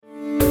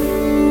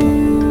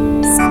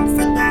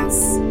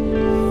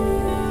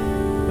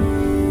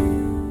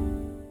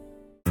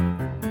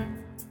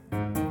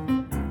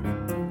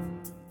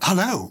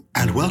Hello,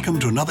 and welcome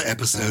to another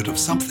episode of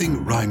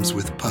Something Rhymes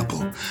with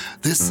Purple.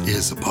 This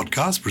is a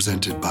podcast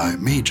presented by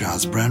me,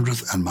 Giles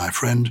Brandreth, and my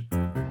friend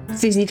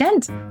Susie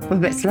Dent. We're a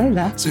bit slow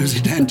there. Susie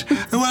Dent.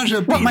 Well, she's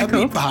a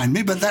beat behind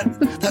me, but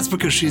that's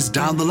because she's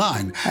down the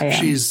line.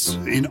 She's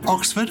in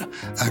Oxford,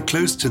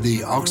 close to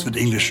the Oxford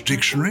English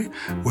Dictionary,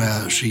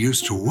 where she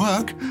used to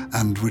work,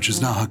 and which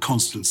is now her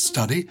constant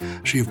study.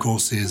 She, of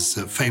course, is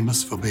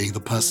famous for being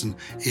the person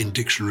in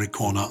Dictionary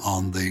Corner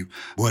on the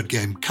word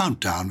game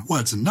Countdown,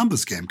 Words and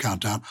Numbers game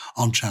Countdown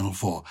on Channel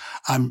 4.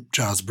 I'm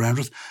Giles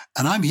Brandreth,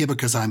 and I'm here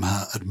because I'm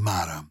her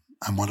admirer.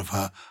 I'm one of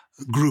her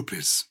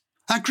groupies.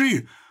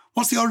 Actually,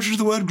 what's the origin of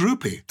the word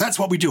groupie? That's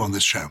what we do on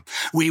this show.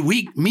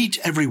 We meet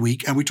every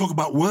week and we talk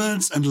about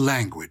words and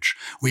language.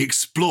 We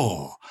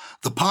explore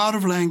the power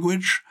of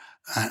language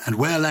and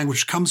where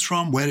language comes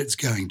from, where it's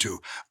going to.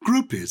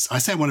 Groupies. I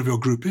say I'm one of your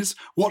groupies.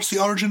 What's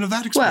the origin of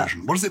that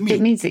expression? Well, what does it mean?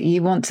 It means that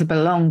you want to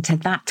belong to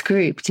that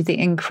group, to the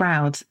in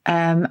crowd.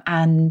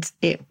 And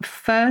it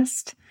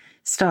first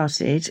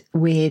started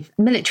with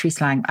military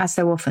slang, as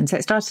so often. So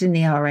it started in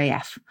the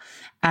RAF.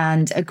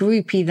 And a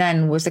groupie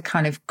then was a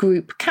kind of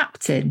group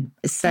captain.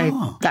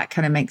 So that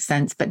kind of makes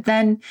sense. But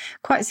then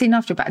quite soon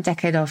after, about a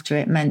decade after,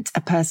 it meant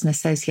a person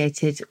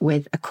associated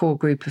with a core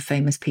group of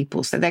famous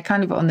people. So they're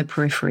kind of on the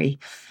periphery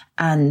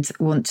and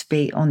want to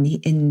be on the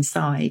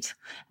inside.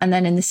 And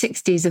then in the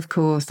 60s, of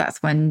course,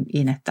 that's when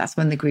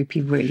the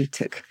groupie really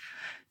took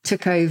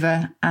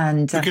over.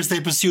 And because they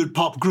pursued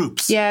pop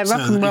groups. Yeah,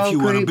 rock and roll groups. If you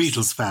were a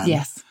Beatles fan.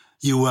 Yes.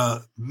 You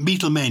were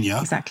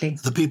Beatlemania. Exactly.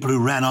 The people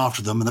who ran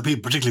after them, and the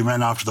people particularly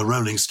ran after the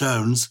Rolling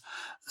Stones,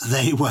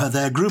 they were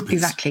their groupies.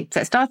 Exactly.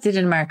 So it started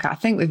in America, I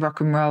think, with rock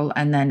and roll.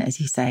 And then, as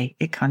you say,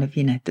 it kind of,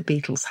 the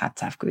Beatles had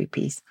to have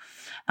groupies.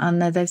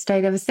 And they've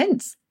stayed ever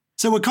since.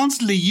 So we're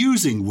constantly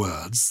using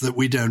words that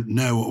we don't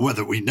know,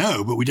 whether we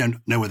know, but we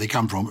don't know where they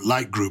come from,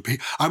 like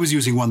groupie. I was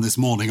using one this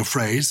morning, a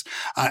phrase.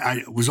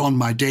 I was on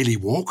my daily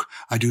walk.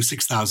 I do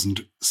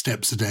 6,000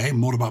 steps a day,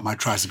 more about my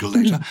tricycle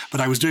later.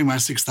 But I was doing my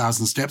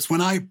 6,000 steps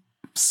when I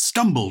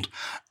stumbled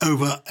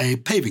over a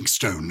paving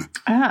stone.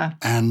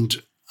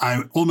 And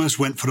I almost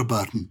went for a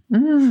Burton.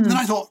 Then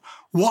I thought,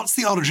 what's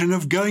the origin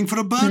of going for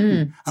a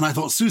Burton? And I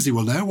thought Susie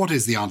will know. What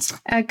is the answer?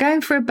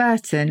 Going for a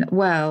Burton,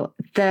 well,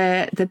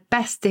 the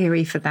best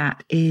theory for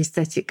that is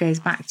that it goes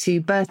back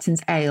to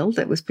Burton's Ale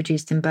that was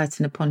produced in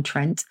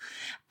Burton-upon-Trent.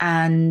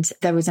 And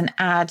there was an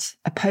ad,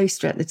 a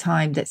poster at the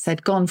time that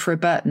said, "Gone for a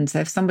Burton." So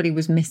if somebody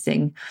was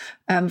missing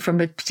from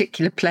a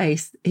particular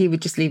place, he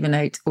would just leave a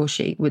note, or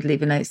she would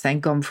leave a note saying,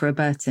 "Gone for a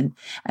Burton."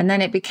 And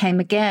then it became,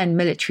 again,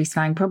 military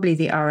slang, probably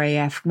the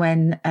RAF,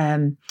 when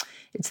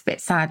it's a bit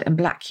sad and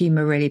black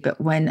humour, really,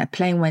 but when a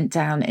plane went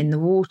down in the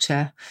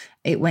water,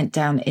 it went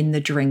down in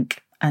the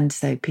drink. And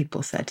so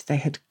people said the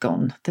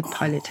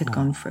pilot had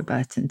gone for a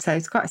Burton. So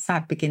it's quite a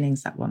sad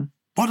beginnings, that one.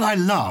 What I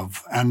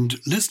love, and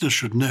listeners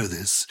should know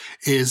this,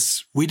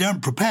 is we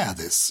don't prepare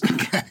this.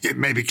 It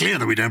may be clear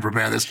that we don't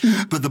prepare this,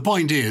 but the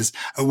point is,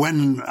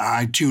 when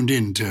I tuned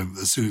in to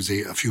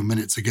Susie a few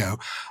minutes ago,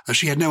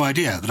 she had no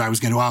idea that I was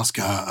going to ask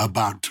her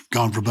about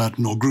Gone for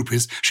Burton or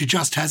groupies. She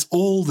just has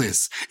all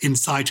this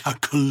inside her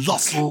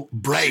colossal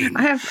brain.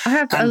 I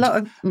have a lot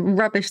of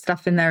rubbish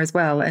stuff in there as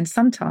well, and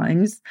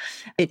sometimes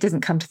it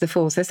doesn't come to the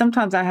fore. So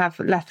sometimes I have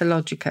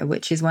Lethologica,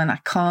 which is when I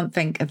can't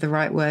think of the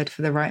right word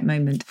for the right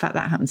moment. In fact,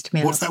 that happens to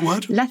me. What's that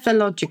word?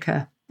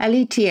 Lethologica.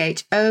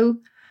 Lethologica.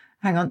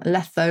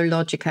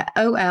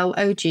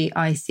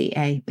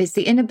 OLOGICA. It's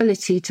the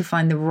inability to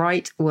find the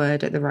right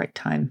word at the right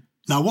time.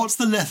 Now, what's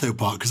the Letho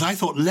part? Because I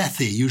thought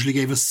Lethe usually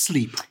gave us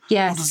sleep.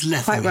 Yes, what does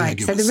Letho quite right.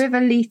 give so us? The river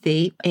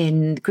Lethe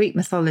in Greek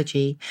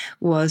mythology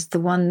was the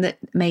one that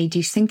made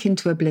you sink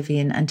into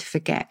oblivion and to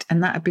forget.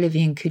 And that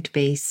oblivion could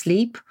be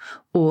sleep,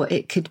 or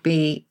it could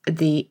be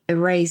the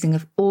erasing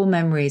of all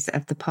memories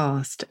of the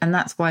past. And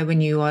that's why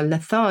when you are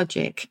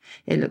lethargic,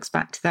 it looks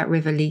back to that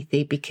river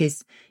Lethe,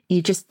 because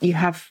you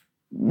have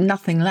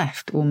nothing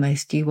left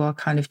almost. You are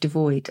kind of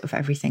devoid of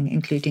everything,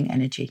 including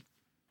energy.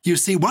 You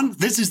see,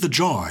 this is the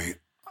joy,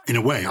 in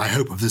a way, I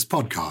hope, of this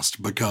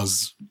podcast,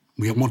 because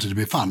we want it to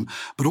be fun,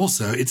 but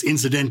also it's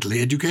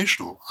incidentally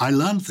educational. I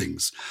learn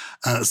things.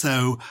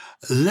 So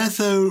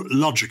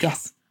Lethologica.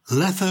 Yes.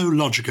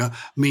 Lethologica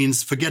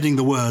means forgetting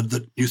the word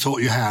that you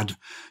thought you had. You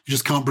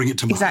just can't bring it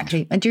to mind.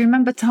 Exactly. And do you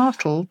remember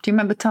tartle? Do you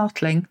remember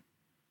tartling?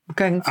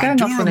 Going off on a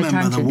tangent. I do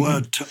remember the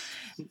word.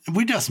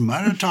 We doesn't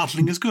matter.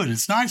 Tartling is good.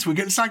 It's nice.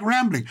 It's like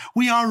rambling.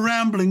 We are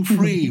rambling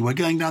free. We're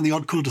going down the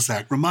odd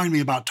cul-de-sac. Remind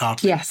me about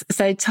tartling. Yes.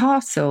 So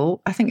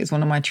tartle, I think it's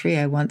one of my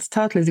trio once.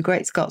 Tartle is a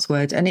great Scots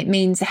word, and it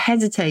means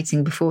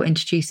hesitating before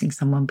introducing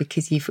someone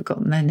because you've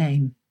forgotten their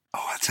name.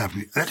 Oh,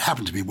 that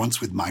happened to me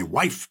once with my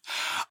wife.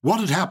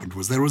 What had happened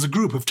was there was a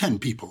group of 10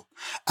 people,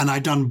 and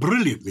I'd done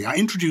brilliantly. I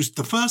introduced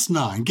the first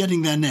 9,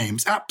 getting their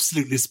names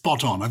absolutely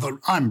spot on. I thought,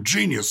 I'm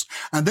genius.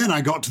 And then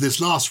I got to this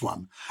last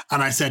one,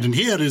 and I said, and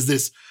here is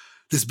this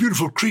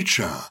beautiful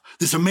creature,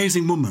 this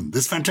amazing woman,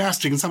 this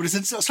fantastic. And somebody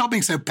said, stop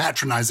being so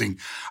patronizing.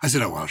 I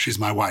said, oh, well, she's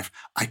my wife.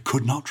 I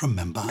could not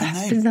remember her name.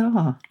 That's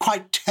bizarre.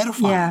 Quite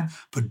terrifying. Yeah.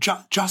 But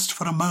just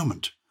for a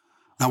moment.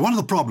 Now, one of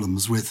the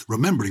problems with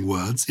remembering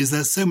words is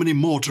there's so many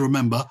more to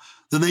remember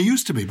than there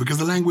used to be because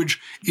the language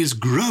is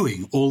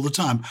growing all the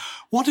time.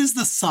 What is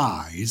the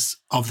size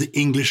of the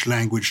English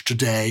language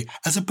today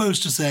as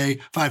opposed to, say,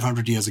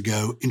 500 years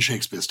ago in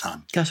Shakespeare's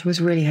time? Gosh, I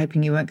was really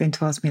hoping you weren't going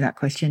to ask me that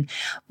question.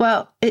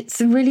 Well, it's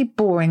a really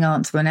boring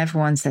answer when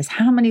everyone says,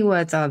 how many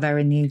words are there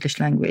in the English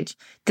language?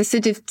 The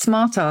sort of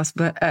smart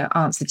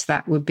answer to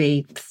that would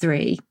be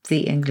 3,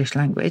 the English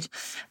language.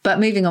 But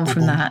moving on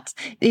from that,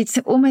 it's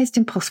almost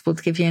impossible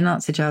to give you an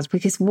answer, Giles,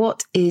 because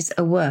what is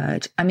a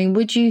word? I mean,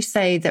 would you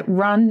say that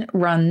run,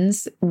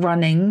 runs,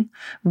 running,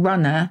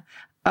 runner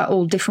are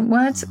all different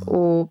words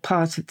or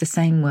part of the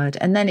same word?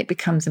 And then it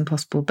becomes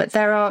impossible. But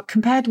there are,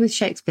 compared with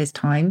Shakespeare's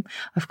time,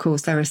 of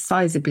course, there are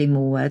sizably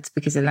more words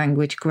because the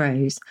language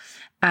grows.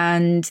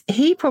 And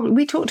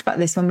we talked about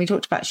this when we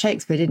talked about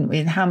Shakespeare, didn't we?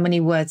 And how many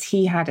words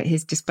he had at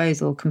his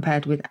disposal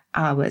compared with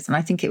ours. And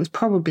I think it was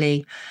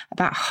probably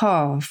about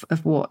half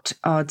of what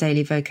our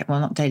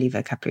not daily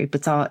vocabulary,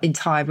 but our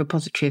entire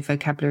repository of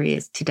vocabulary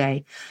is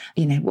today.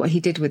 You know, what he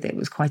did with it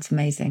was quite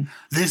amazing.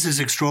 This is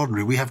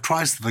extraordinary. We have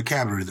twice the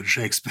vocabulary that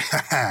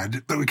Shakespeare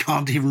had, but we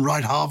can't even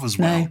write half as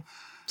well. No,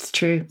 it's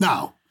true.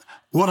 Now,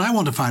 what I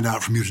want to find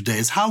out from you today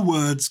is how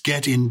words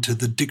get into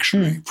the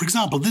dictionary. For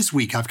example, this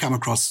week I've come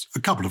across a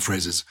couple of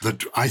phrases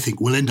that I think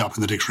will end up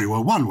in the dictionary.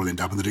 Well, one will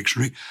end up in the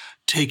dictionary.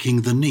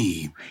 Taking the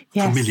knee.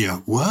 Yes.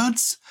 Familiar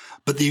words,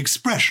 but the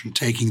expression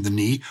taking the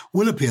knee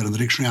will appear in the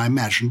dictionary, I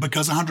imagine,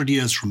 because 100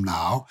 years from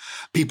now,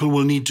 people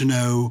will need to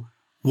know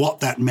what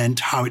that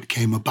meant, how it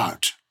came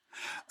about.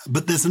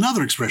 But there's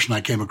another expression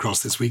I came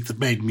across this week that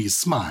made me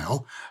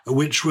smile,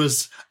 which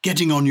was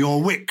getting on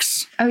your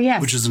wicks. Oh, yes.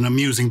 Which is an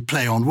amusing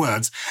play on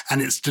words. And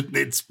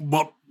it's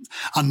what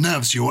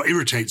unnerves you or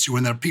irritates you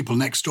when there are people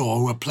next door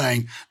who are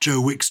playing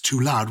Joe Wicks too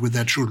loud with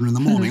their children in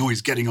the morning.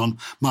 He's getting on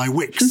my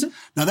wicks.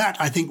 Now, that,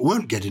 I think,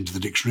 won't get into the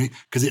dictionary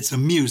because it's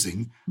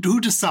amusing. Who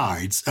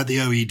decides at the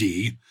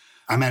OED?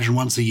 I imagine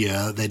once a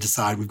year they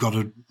decide we've got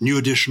a new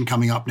edition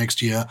coming up next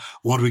year.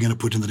 What are we going to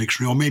put in the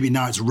dictionary? Or maybe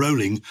now it's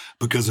rolling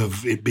because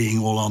of it being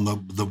all on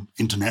the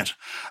internet.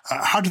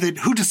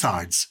 Who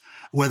decides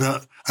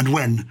whether and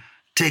when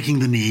taking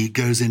the knee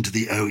goes into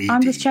the OED?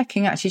 I'm just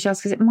checking actually, Charles,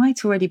 because it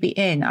might already be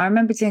in. I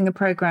remember doing a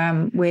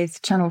programme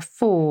with Channel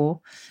 4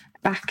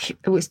 back,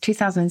 it was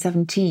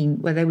 2017,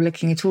 where they were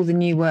looking at all the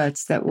new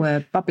words that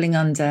were bubbling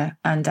under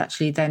and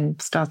actually then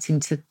starting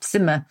to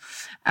simmer.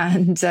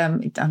 And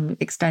I'm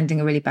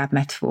extending a really bad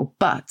metaphor,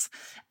 but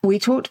we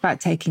talked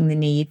about taking the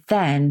knee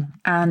then.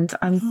 And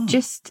I'm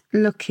just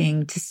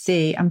looking to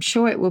see, I'm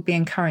sure it will be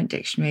in current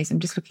dictionaries. I'm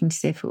just looking to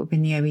see if it will be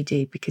in the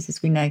OED, because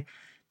as we know,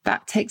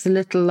 that takes a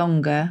little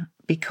longer,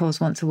 because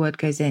once a word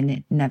goes in,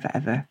 it never,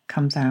 ever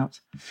comes out.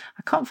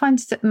 I can't find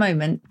it at the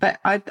moment, but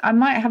I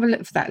might have a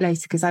look for that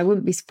later because I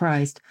wouldn't be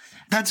surprised.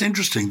 That's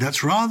interesting.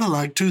 That's rather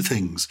like two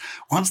things.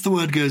 Once the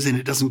word goes in,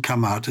 it doesn't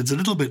come out. It's a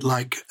little bit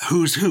like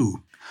who's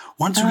who.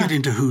 Once you get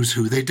into who's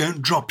who, they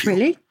don't drop you.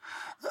 Really?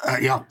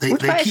 Yeah, they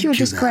what about keep if you're you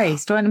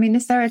disgraced? there. I mean,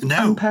 is there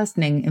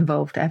unpersoning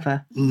involved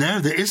ever? No,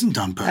 there isn't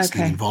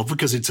unpersoning involved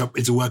because it's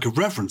a work of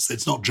reference.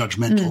 It's not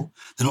judgmental.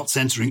 They're not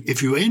censoring.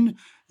 If you're in,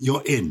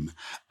 you're in.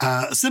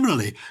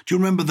 Similarly, do you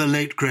remember the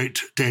late,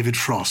 great David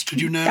Frost? Did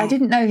you know? I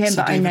didn't know him, Sir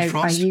but David I know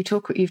Frost?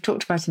 You've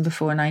talked about him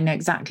before, and I know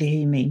exactly who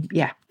you mean.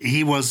 Yeah.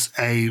 He was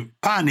a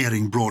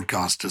pioneering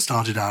broadcaster,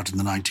 started out in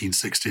the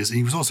 1960s. And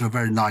he was also a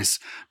very nice,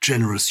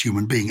 generous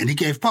human being. And he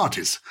gave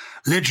parties,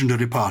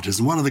 legendary parties.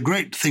 And one of the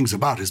great things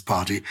about his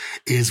party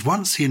is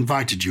once he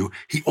invited you,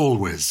 he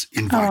always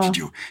invited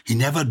you. He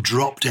never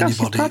dropped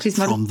anybody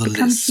from the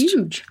list.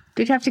 Huge.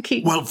 Did you have to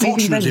keep? Well,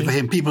 fortunately for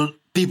him,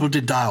 people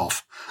did die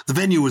off. The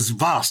venue was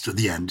vast at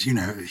the end,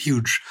 a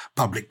huge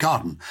public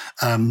garden.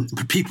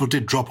 But people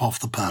did drop off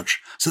the perch.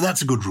 So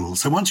that's a good rule.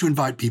 So once you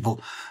invite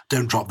people,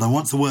 don't drop them.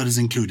 Once the word is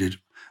included.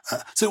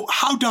 So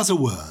how does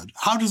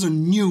a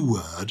new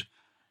word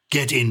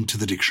get into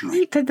the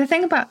dictionary? The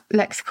thing about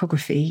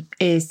lexicography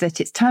is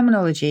that its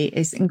terminology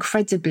is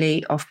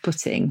incredibly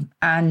off-putting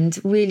and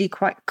really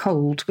quite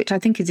cold, which I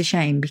think is a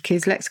shame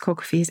because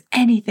lexicography is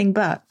anything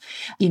but,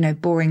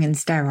 boring and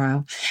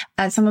sterile.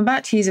 And so I'm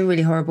about to use a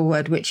really horrible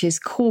word, which is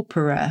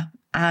corpora.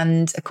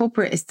 And a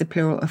corpora is the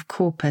plural of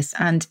corpus.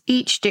 And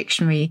each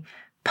dictionary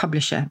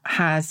publisher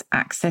has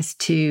access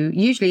to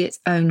usually its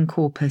own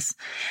corpus.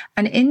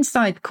 And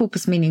inside,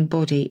 corpus meaning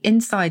body,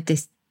 inside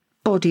this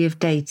body of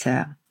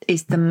data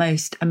is the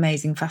most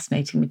amazing,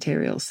 fascinating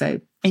material.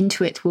 So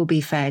into it will be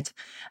fed,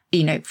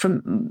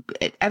 from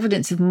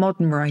evidence of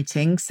modern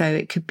writing. So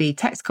it could be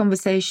text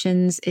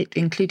conversations,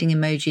 including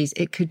emojis.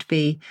 It could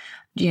be,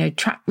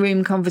 chat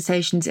room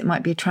conversations. It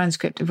might be a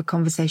transcript of a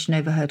conversation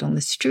overheard on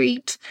the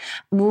street,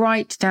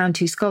 right down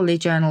to scholarly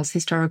journals,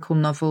 historical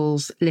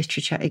novels,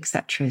 literature,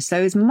 etc.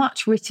 So as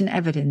much written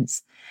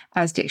evidence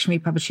as dictionary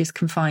publishers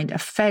can find are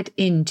fed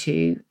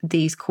into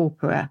these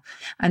corpora.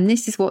 And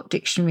this is what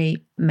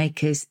dictionary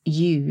makers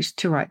use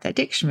to write their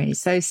dictionaries.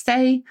 So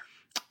say,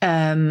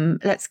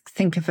 let's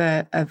think of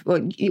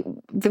the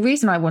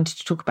reason I wanted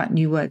to talk about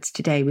new words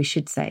today, we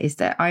should say, is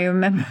that I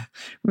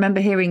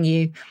remember hearing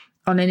you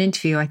on an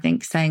interview, I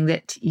think, saying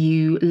that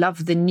you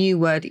love the new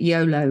word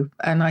YOLO.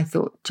 And I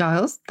thought,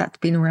 Giles, that's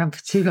been around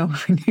for too long.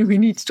 We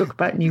need to talk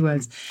about new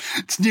words.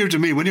 It's new to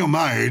me. When you're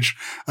my age,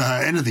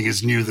 anything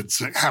is new that's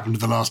happened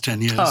in the last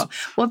 10 years. Oh,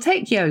 well,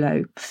 take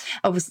YOLO.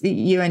 Obviously,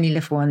 you only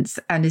live once,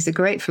 and it's a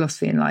great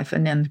philosophy in life.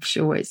 And I'm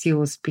sure it's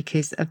yours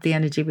because of the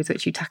energy with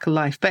which you tackle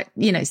life. But,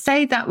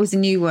 say that was a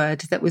new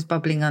word that was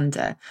bubbling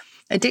under.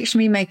 A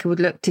dictionary maker would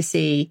look to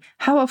see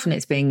how often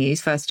it's being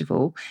used, first of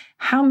all,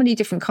 how many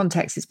different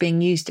contexts it's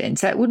being used in.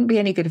 So it wouldn't be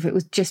any good if it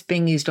was just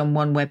being used on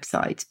one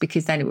website,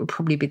 because then it would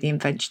probably be the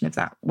invention of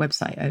that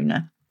website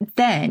owner.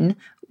 Then,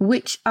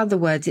 which other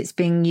words it's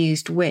being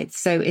used with.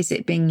 So is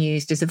it being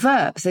used as a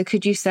verb? So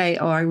could you say,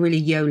 I really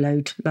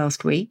YOLO'd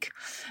last week?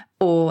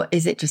 Or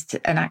is it just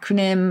an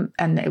acronym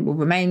and it will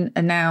remain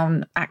a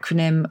noun,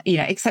 acronym,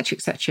 et cetera,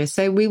 et cetera.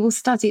 So we will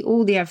study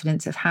all the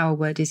evidence of how a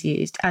word is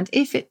used. And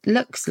if it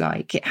looks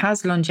like it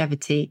has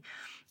longevity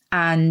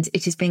and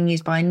it is being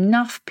used by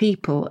enough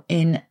people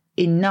in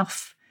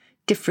enough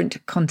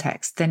different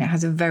contexts, then it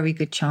has a very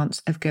good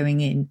chance of going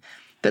in.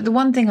 But the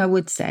one thing I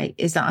would say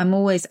is that I'm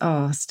always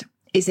asked,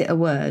 is it a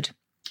word?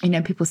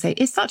 People say,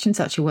 is such and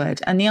such a word?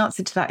 And the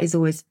answer to that is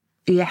always,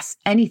 yes,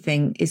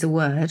 anything is a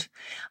word.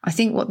 I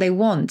think what they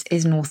want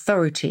is an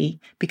authority,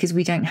 because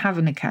we don't have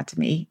an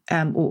academy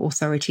or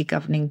authority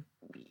governing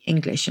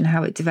English and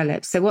how it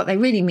develops. So what they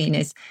really mean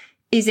is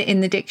it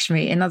in the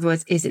dictionary? In other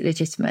words, is it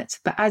legitimate?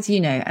 But as you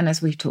know, and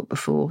as we've talked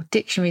before,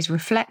 dictionaries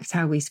reflect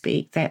how we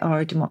speak. They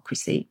are a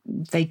democracy.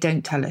 They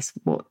don't tell us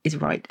what is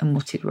right and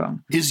what is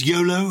wrong. Is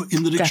YOLO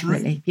in the dictionary?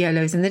 Definitely.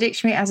 YOLO is in the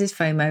dictionary, as is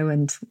FOMO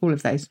and all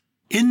of those.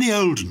 In the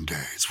olden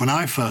days, when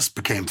I first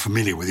became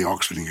familiar with the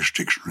Oxford English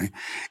Dictionary,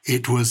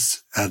 it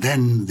was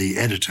then the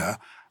editor,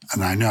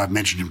 and I know I've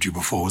mentioned him to you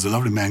before, was a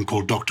lovely man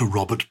called Dr.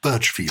 Robert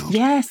Birchfield.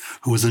 Yes.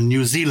 Who was a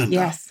New Zealander.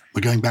 Yes.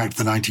 We're going back to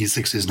the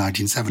 1960s,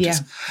 1970s. Yeah.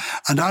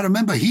 And I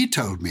remember he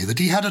told me that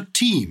he had a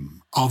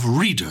team of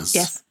readers.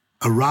 Yes.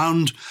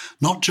 Around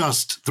not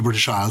just the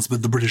British Isles,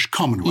 but the British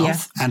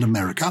Commonwealth and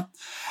America.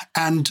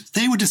 And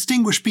they were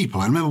distinguished people.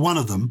 I remember one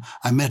of them,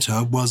 I met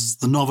her, was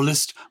the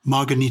novelist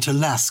Margarita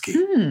Lasky.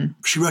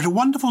 She wrote a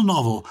wonderful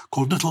novel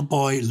called Little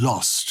Boy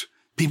Lost.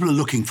 People are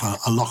looking for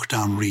a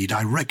lockdown read.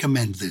 I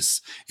recommend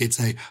this. It's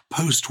a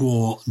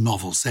post-war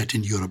novel set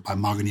in Europe by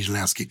Margarita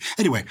Lasky.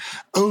 Anyway,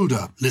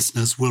 older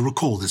listeners will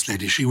recall this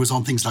lady. She was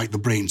on things like the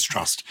Brains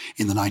Trust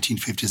in the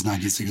 1950s,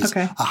 1960s.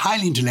 Okay. A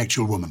highly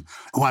intellectual woman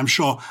who I'm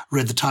sure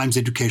read the Times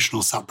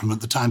Educational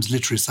Supplement, the Times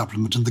Literary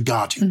Supplement, and the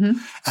Guardian.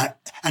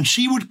 And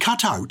she would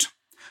cut out,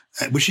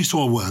 when she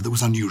saw a word that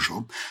was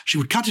unusual, she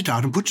would cut it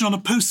out and put it on a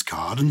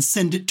postcard and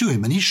send it to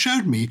him. And he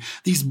showed me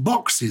these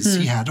boxes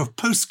he had of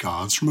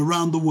postcards from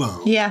around the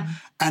world. Yeah.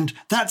 And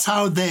that's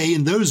how they,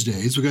 in those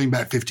days, we're going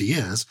back 50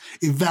 years,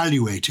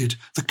 evaluated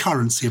the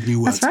currency of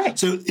new words. That's right.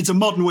 So it's a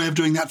modern way of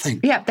doing that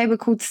thing. Yeah, they were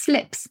called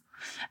slips.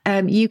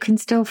 You can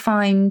still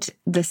find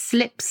the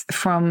slips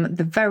from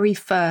the very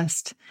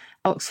first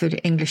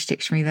Oxford English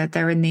Dictionary.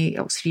 They're in the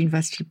Oxford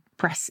University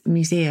Press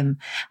Museum.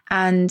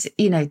 And,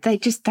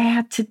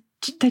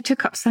 they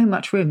took up so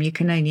much room, you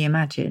can only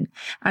imagine.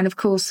 And of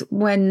course,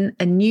 when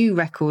a new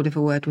record of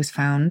a word was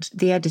found,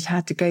 the editor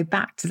had to go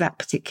back to that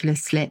particular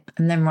slip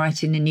and then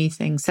write in a new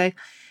thing. So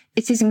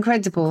it is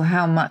incredible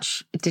how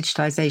much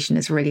digitization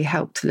has really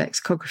helped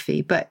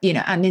lexicography. But,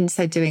 and in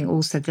so doing,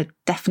 also the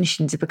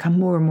definitions have become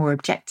more and more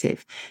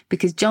objective,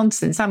 because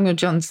Samuel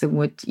Johnson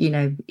would,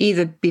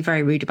 either be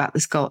very rude about the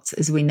Scots,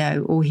 as we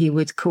know, or he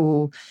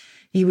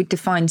would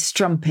define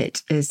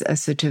strumpet as a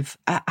sort of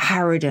a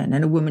harridan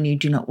and a woman you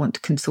do not want to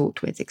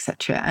consort with,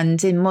 etc.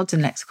 And in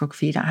modern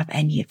lexicography, you don't have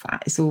any of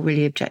that. It's all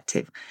really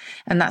objective.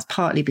 And that's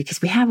partly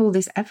because we have all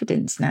this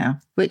evidence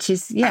now, which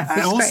is,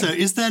 And also, great.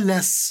 Is there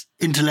less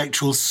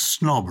intellectual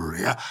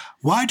snobbery?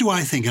 Why do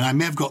I think, and I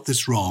may have got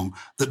this wrong,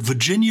 that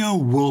Virginia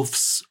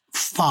Woolf's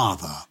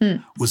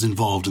father was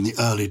involved in the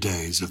early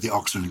days of the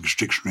Oxford English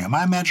Dictionary? Am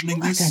I imagining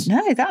this? I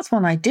don't know. That's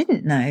one I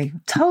didn't know.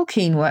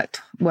 Tolkien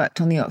worked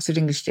on the Oxford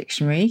English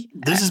Dictionary.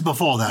 This is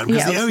before that,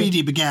 because the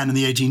OED began in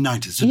the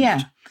 1890s,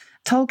 didn't it?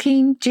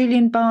 Tolkien,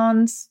 Julian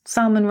Barnes,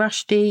 Salman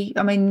Rushdie.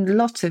 I mean, a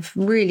lot of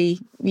really,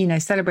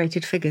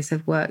 celebrated figures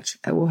have worked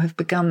or have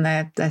begun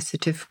their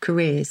sort of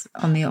careers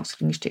on the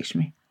Oxford English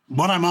Dictionary.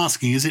 What I'm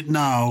asking, is it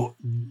now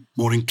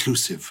more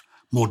inclusive,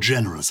 more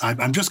generous?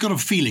 I've just got a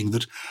feeling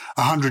that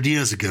 100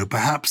 years ago,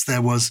 perhaps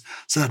there was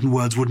certain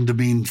words wouldn't have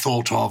been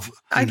thought of.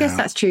 I guess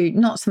that's true.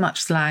 Not so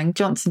much slang.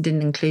 Johnson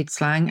didn't include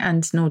slang,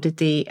 and nor did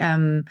the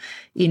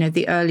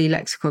early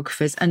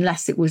lexicographers,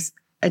 unless it was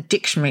a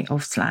dictionary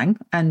of slang.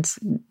 And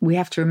we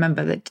have to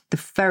remember that the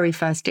very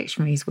first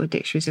dictionaries were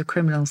dictionaries of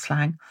criminal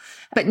slang.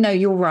 But no,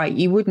 you're right.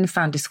 You wouldn't have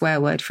found a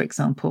swear word, for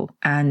example.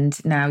 And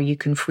now you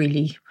can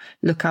freely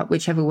look up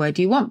whichever word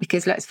you want,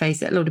 because let's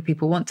face it, a lot of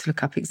people want to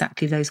look up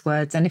exactly those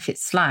words. And if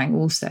it's slang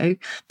also,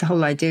 the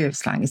whole idea of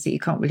slang is that you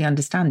can't really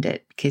understand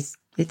it because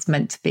it's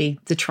meant to be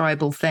the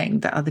tribal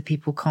thing that other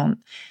people can't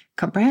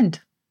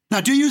comprehend. Now,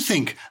 do you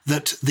think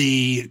that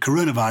the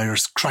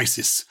coronavirus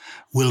crisis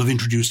will have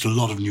introduced a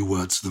lot of new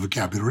words to the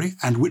vocabulary,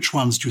 and which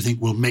ones do you think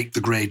will make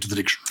the grade to the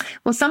dictionary?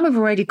 Well, some have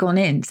already gone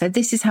in. So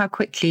this is how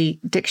quickly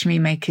dictionary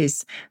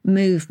makers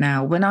move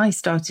now. When I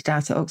started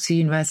out at Oxford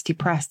University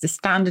Press, the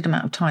standard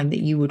amount of time that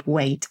you would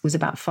wait was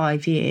about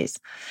 5 years.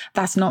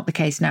 That's not the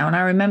case now. And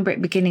I remember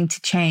it beginning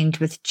to change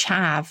with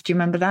chav. Do you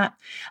remember that?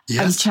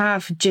 Yes. And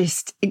chav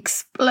just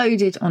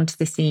exploded onto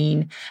the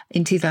scene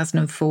in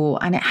 2004,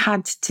 and it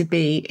had to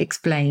be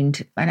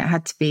explained, and it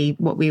had to be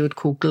what we would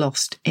call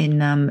glossed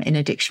in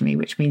a dictionary,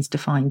 which means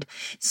defined.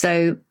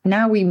 So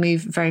now we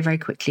move very, very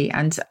quickly.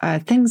 And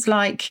things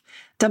like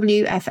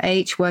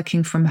WFH,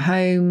 working from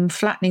home,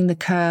 flattening the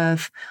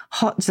curve,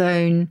 hot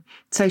zone,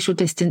 social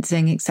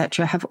distancing,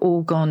 etc., have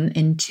all gone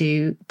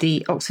into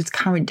the Oxford's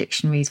current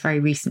dictionaries very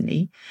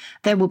recently.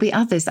 There will be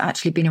others that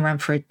actually been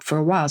around for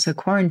a while. So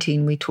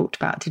quarantine we talked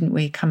about, didn't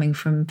we? Coming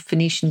from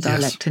Phoenician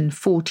dialect, and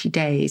 40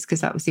 days,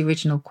 because that was the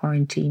original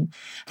quarantine.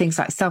 Things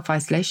like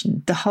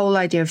self-isolation. The whole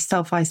idea of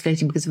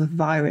self-isolating because of a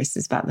virus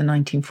is about the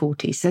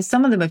 1940s. So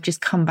some of them have just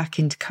come back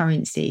into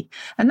currency.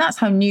 And that's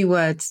how new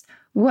words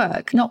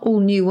work. Not all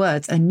new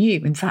words are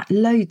new. In fact,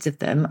 loads of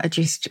them are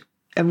just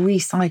a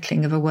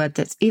recycling of a word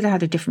that's either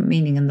had a different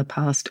meaning in the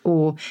past,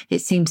 or it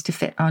seems to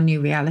fit our new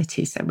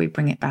reality, so we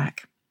bring it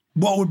back.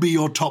 What would be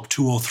your top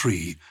 2 or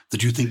 3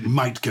 that you think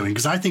might go in?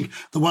 Because I think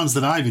the ones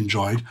that I've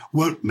enjoyed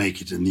won't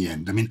make it in the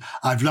end. I mean,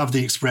 I've loved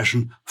the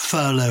expression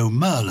furlough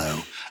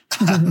Merlot.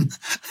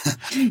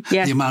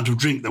 Yes. The amount of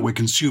drink that we're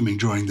consuming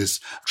during this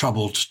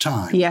troubled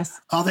time. Yes.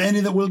 Are there any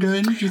that will go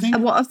in, do you think?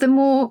 What of the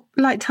more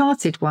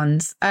light-hearted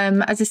ones?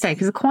 As I say,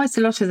 because quite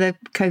a lot of the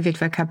COVID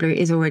vocabulary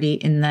is already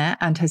in there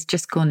and has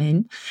just gone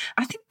in.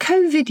 I think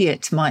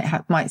COVIDiot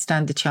might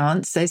stand a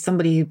chance. So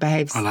somebody who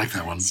behaves, I like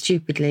that one,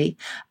 stupidly.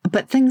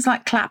 But things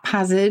like clap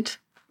hazard,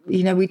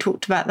 you know, we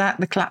talked about that.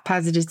 The clap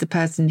hazard is the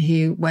person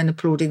who, when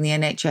applauding the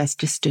NHS,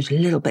 just stood a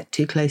little bit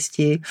too close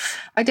to you.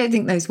 I don't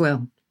think those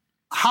will.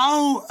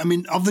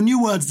 Of the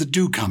new words that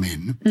do come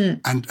in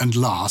and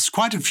last,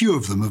 quite a few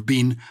of them have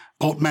been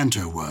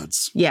portmanteau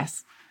words.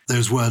 Yes.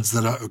 Those words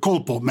that are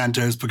called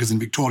portmanteaus because in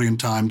Victorian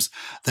times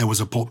there was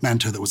a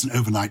portmanteau that was an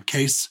overnight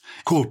case,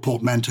 called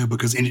portmanteau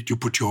because in it you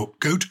put your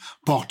coat,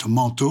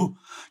 porte-manteau,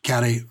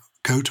 carry,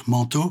 coat,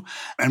 manteau.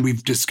 And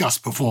we've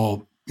discussed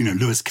before,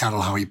 Lewis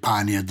Carroll, how he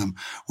pioneered them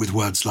with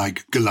words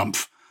like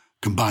galumph,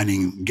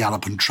 combining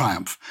gallop and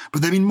triumph.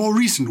 But there have been more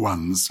recent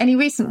ones. Any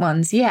recent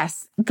ones?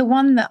 Yes. The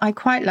one that I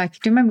quite like, do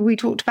you remember we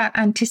talked about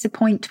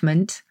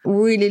anticipointment?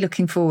 Really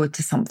looking forward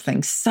to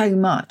something so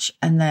much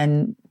and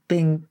then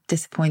being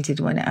disappointed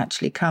when it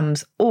actually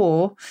comes.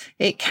 Or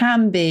it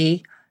can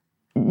be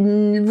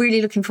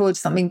really looking forward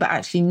to something, but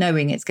actually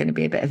knowing it's going to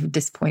be a bit of a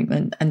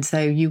disappointment. And so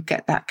you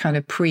get that kind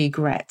of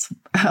pre-regret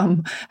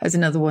as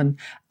another one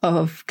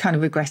of kind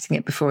of regretting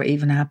it before it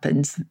even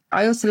happens.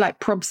 I also like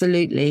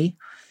probsolutely.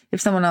 If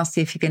someone asks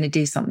you if you're going to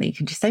do something, you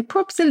can just say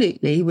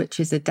probsolutely, which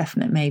is a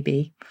definite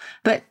maybe.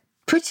 But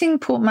putting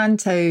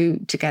portmanteau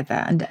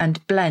together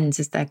and blends,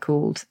 as they're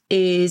called,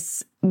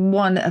 is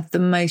one of the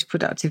most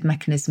productive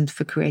mechanisms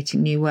for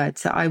creating new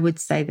words. So I would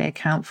say they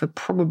account for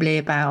probably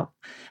about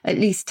at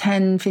least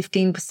 10,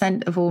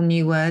 15% of all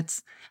new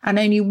words. And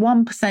only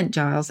 1%,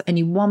 Giles,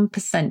 only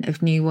 1%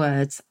 of new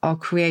words are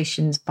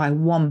creations by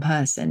one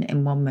person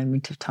in one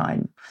moment of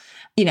time.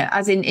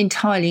 As in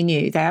entirely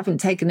new. They haven't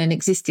taken an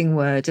existing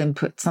word and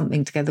put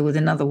something together with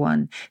another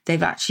one.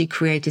 They've actually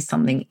created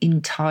something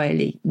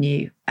entirely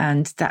new.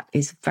 And that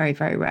is very,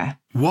 very rare.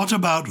 What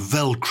about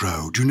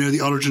Velcro? Do you know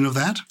the origin of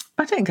that?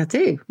 I think I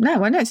do.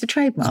 No, I know it's a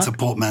trademark. It's a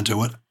portmanteau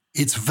word.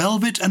 It's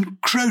velvet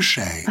and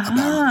crochet,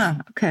 apparently.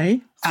 Ah,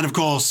 okay. And of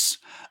course,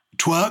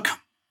 twerk.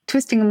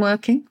 Twisting and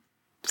working.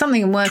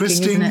 Something and working,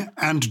 Twisting isn't it?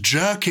 and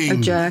jerking.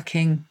 Oh,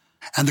 jerking.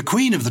 And the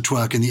queen of the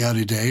twerk in the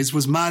early days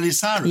was Miley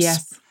Cyrus.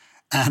 Yes.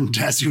 And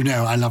as you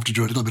know, I love to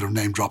do a little bit of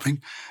name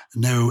dropping.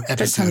 No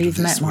episode of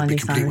this would be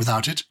complete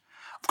without it.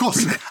 Of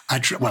course,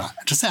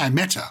 to say I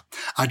met her,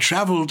 I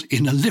travelled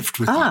in a lift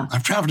with her.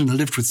 I've travelled in a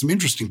lift with some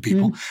interesting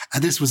people.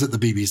 And this was at the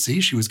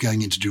BBC. She was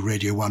going in to do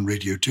Radio 1,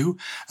 Radio 2.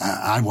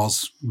 I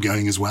was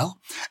going as well.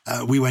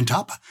 We went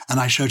up and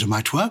I showed her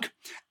my twerk.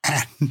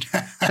 And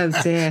oh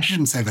dear. She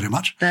didn't say very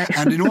much.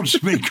 And in order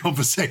to make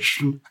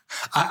conversation,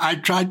 I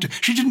tried to...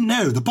 She didn't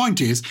know. The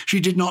point is, she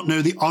did not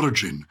know the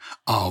origin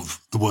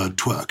of the word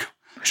twerk.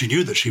 She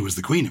knew that she was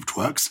the queen of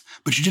twerks,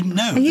 but she didn't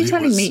know. Are you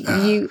telling me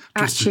you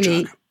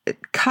actually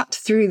cut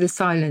through the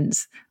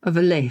silence of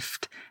a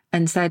lift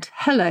and said,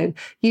 hello,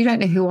 you don't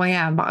know who I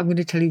am, but I'm going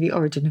to tell you the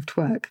origin of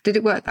twerk? Did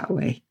it work that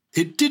way?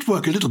 It did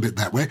work a little bit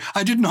that way.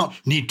 I did not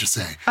need to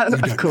say, you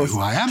don't know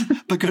who I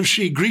am, because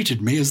she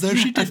greeted me as though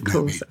she did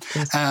know me.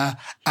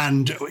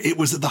 And it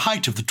was at the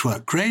height of the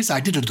twerk craze.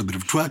 I did a little bit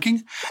of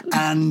twerking,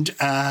 and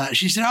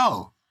she said,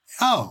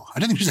 Oh, I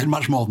don't think she said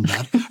much more than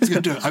that.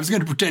 I was going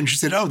to pretend she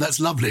said, oh, that's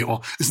lovely,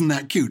 or isn't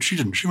that cute? She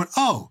didn't. She went,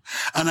 oh.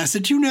 And I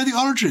said, do you know the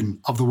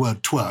origin of the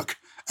word twerk?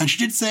 And she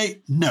did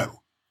say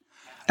no.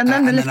 And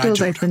then the lift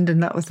doors opened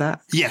and that was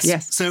that.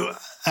 Yes. So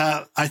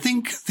I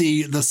think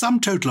the sum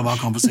total of our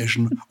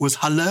conversation was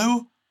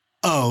hello,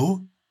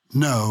 oh,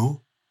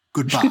 no,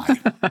 goodbye.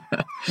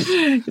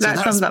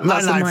 That sums up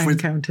lots of my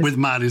encounters. With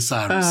Miley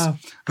Cyrus. Oh,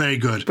 very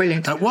good.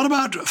 Brilliant. What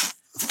about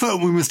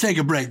we must take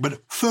a break,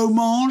 but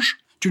fromage?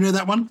 Do you know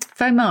that one?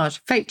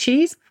 Fromage. Fake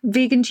cheese?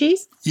 Vegan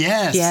cheese?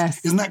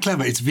 Yes. Isn't that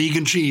clever? It's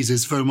vegan cheese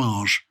is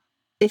fromage.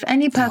 If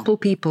any purple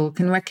people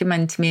can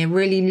recommend to me a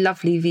really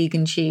lovely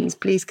vegan cheese,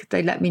 please could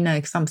they let me know,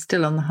 because I'm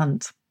still on the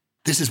hunt.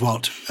 This is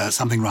what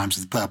Something Rhymes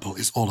with Purple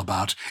is all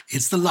about.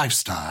 It's the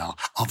lifestyle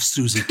of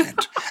Susie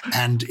Dent.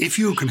 And if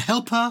you can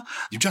help her,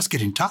 you just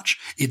get in touch.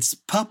 It's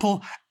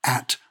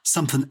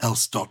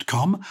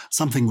purple@somethingelse.com,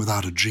 something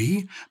without a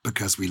G,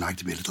 because we like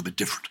to be a little bit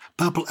different.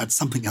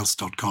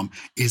 Purple@somethingelse.com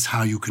is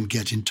how you can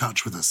get in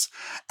touch with us.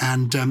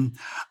 And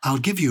I'll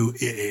give you,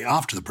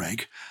 after the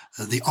break,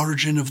 the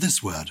origin of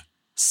this word.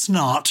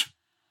 Snot.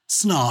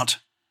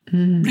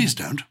 Please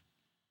don't.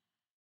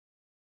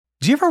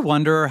 Do you ever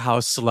wonder how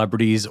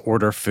celebrities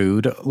order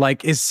food?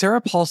 Like, is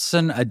Sarah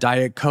Paulson a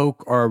Diet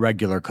Coke or a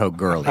regular Coke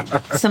girlie?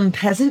 Some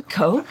peasant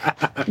Coke?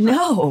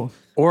 No.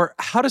 Or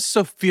how does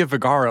Sofia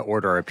Vergara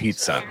order a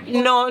pizza?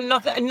 No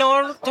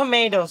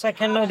tomatoes. I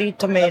cannot eat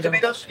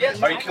tomatoes.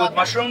 Yes. Are you cool with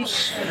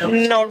mushrooms?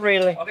 Not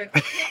really.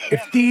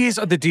 If these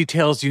are the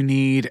details you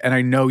need, and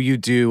I know you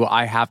do,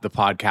 I have the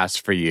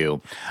podcast for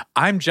you.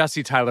 I'm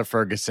Jesse Tyler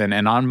Ferguson,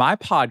 and on my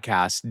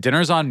podcast,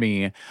 Dinners on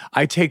Me,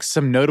 I take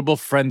some notable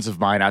friends of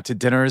mine out to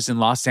dinners in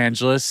Los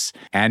Angeles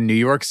and New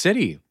York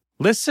City.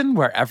 Listen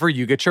wherever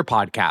you get your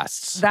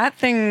podcasts. That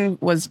thing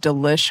was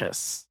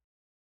delicious.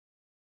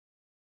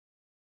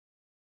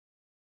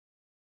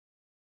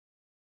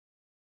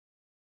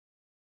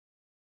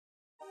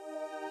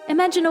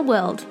 Imagine a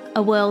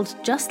world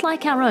just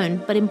like our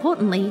own, but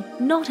importantly,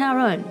 not our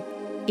own.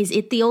 Is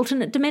it the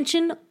alternate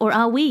dimension, or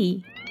are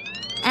we?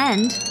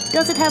 And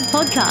does it have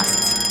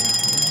podcasts?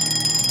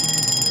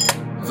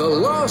 The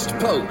Last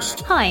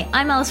Post. Hi,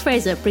 I'm Alice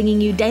Fraser, bringing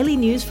you daily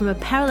news from a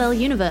parallel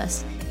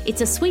universe.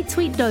 It's a sweet,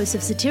 sweet dose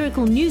of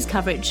satirical news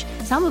coverage,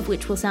 some of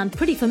which will sound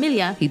pretty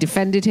familiar. He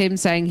defended him,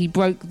 saying he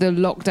broke the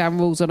lockdown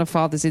rules on a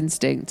father's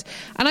instinct.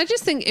 And I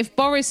just think if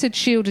Boris had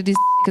shielded his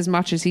as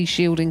much as he's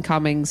shielding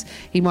Cummings,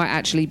 he might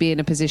actually be in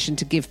a position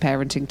to give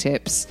parenting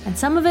tips. And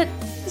some of it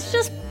is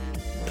just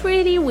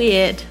pretty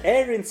weird.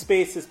 Air in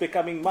space is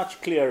becoming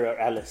much clearer,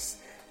 Alice.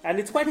 And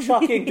it's quite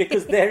shocking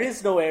because there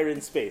is no air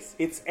in space.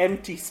 It's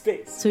empty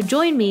space. So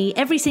join me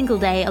every single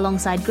day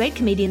alongside great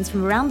comedians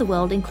from around the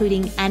world,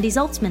 including Andy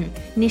Zaltzman,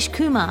 Nish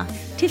Kumar,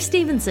 Tiff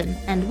Stevenson,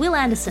 and Will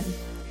Anderson.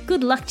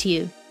 Good luck to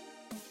you.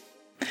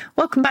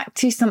 Welcome back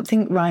to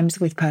Something Rhymes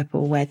with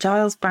Purple, where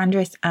Giles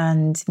Brandreth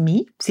and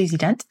me, Susie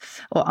Dent,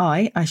 or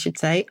I should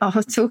say,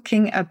 are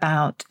talking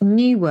about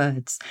new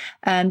words.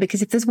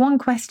 Because if there's one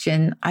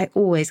question I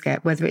always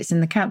get, whether it's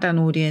in the Countdown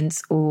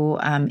audience or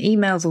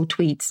emails or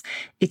tweets,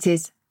 it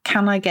is,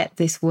 can I get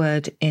this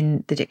word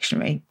in the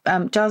dictionary?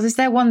 Giles, is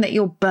there one that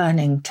you're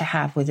burning to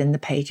have within the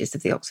pages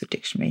of the Oxford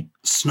Dictionary?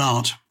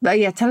 Snart. Oh,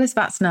 yeah, tell us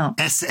about snart.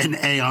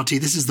 S-N-A-R-T.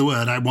 This is the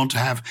word I want to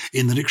have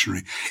in the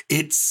dictionary.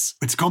 It's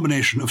a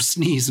combination of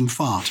sneeze and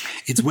fart.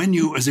 It's when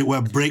you, as it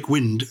were, break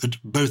wind at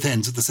both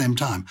ends at the same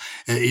time.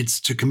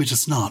 It's to commit a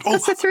snart.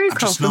 That's a through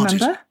cough,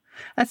 remember?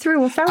 A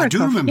through or thorough I do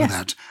cough. remember Yes.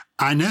 that.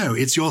 I know,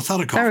 it's your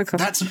thorough.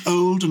 That's an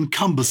old and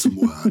cumbersome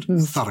word,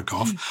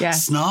 thorough. Yeah.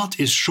 Snart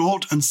is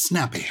short and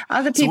snappy.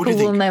 Other people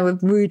will know a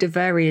ruder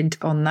variant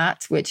on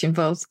that, which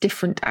involves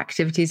different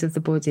activities of the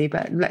body,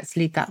 but let's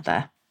leave that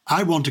there.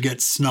 I want to get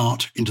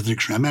snart into the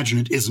dictionary. I imagine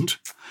it isn't.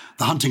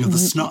 The hunting of the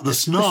snark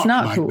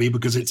might be,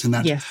 because it's in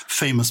that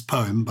famous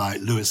poem by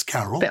Lewis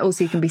Carroll. But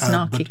also you can be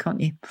snarky,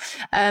 can't you?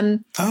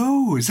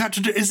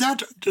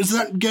 Does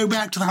that go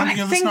back to the hunting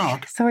of the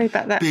snark? Sorry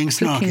about that. Being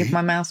snarky. Clicking of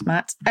my mouse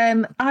mat.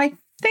 I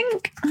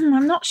think,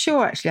 I'm not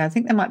sure actually. I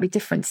think there might be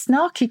different.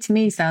 Snarky to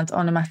me sounds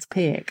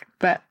onomatopoeic,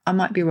 but I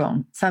might be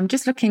wrong. So I'm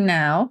just looking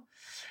now.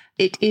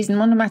 It is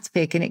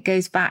onomatopoeic and it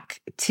goes back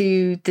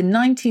to the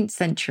 19th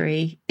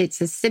century.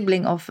 It's a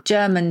sibling of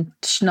German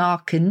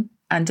schnarchen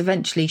and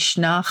eventually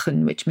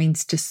schnarchen, which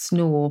means to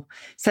snore.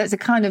 So it's a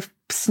kind of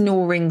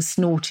snoring,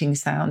 snorting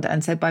sound.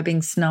 And so by being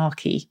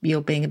snarky,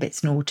 you're being a bit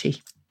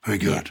snorty. Very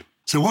good. Yeah.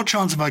 So what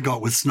chance have I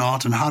got with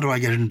snart, and how do I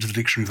get it into the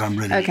dictionary if I'm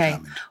really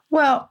determined?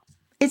 Well,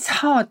 it's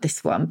hard,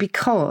 this one,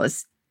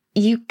 because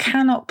you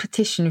cannot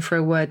petition for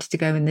a word to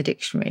go in the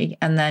dictionary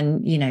and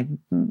then,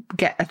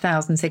 get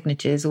 1,000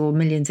 signatures or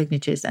 1,000,000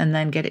 signatures and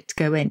then get it to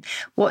go in.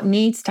 What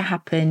needs to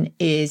happen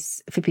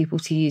is for people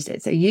to use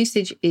it. So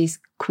usage is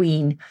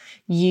queen.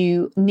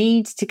 You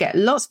need to get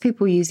lots of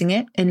people using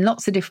it in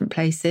lots of different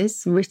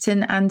places,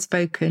 written and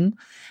spoken,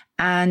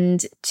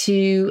 and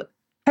to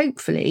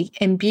hopefully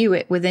imbue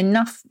it with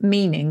enough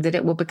meaning that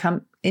it will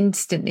become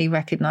instantly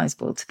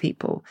recognizable to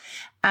people.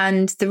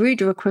 And the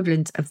ruder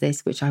equivalent of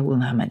this, which I will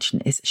now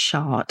mention, is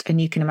shart. And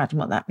you can imagine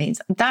what that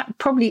means. That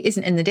probably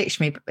isn't in the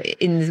dictionary,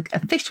 in the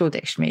official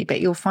dictionary,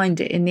 but you'll find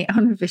it in the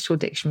unofficial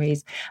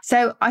dictionaries.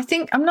 So I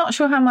think, I'm not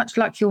sure how much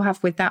luck you'll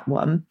have with that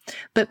one,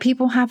 but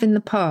people have in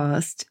the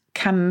past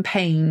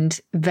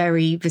campaigned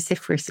very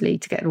vociferously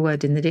to get the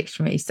word in the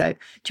dictionary. So do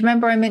you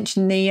remember I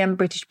mentioned the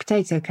British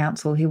Potato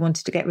Council who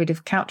wanted to get rid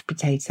of couch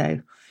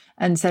potato?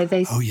 And so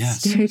they yes.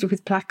 stood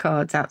with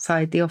placards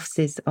outside the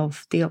offices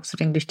of the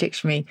Oxford English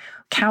Dictionary.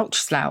 Couch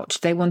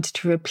slouch, they wanted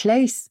to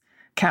replace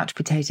couch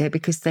potato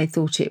because they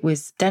thought it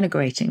was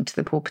denigrating to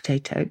the poor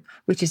potato,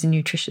 which is a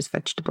nutritious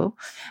vegetable.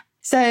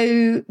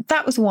 So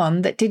that was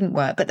one that didn't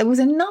work. But there was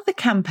another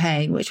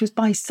campaign, which was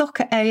by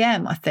Soccer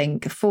AM, I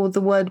think, for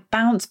the word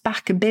bounce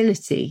back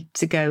ability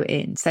to go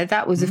in. So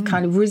that was a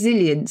kind of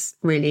resilience,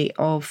 really,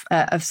 of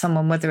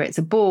someone, whether it's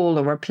a ball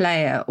or a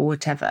player or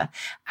whatever.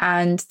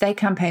 And they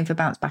campaigned for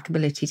bounce back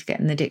ability to get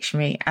in the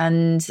dictionary.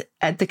 And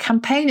the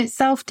campaign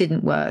itself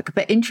didn't work.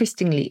 But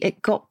interestingly,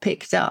 it got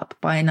picked up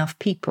by enough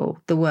people,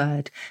 the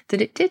word,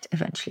 that it did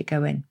eventually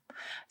go in.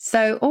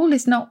 So all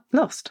is not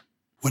lost.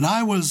 When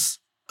I was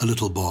a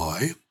little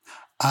boy,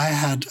 I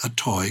had a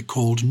toy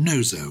called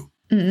Nozo.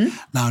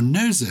 Now,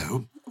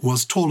 Nozo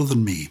was taller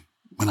than me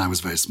when I was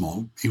very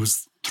small. He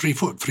was 3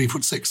 foot,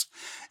 3'6".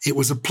 It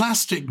was a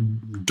plastic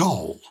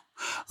doll,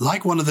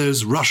 like one of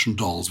those Russian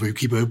dolls where you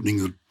keep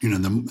opening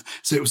them.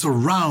 So it was a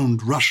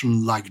round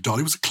Russian-like doll.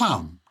 It was a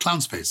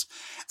clown's face.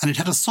 And it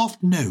had a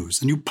soft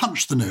nose, and you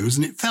punched the nose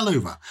and it fell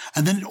over.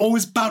 And then it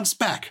always bounced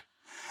back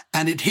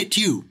and it hit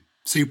you.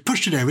 So you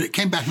pushed it over, it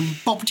came back and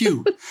bopped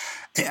you.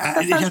 It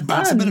had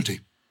bounceability.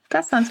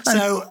 That sounds fun.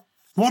 So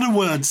what are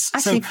words?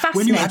 Actually, so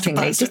when you had to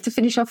fascinatingly, just to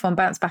finish off on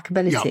bounce back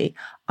ability,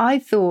 I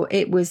thought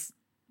it was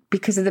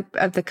because of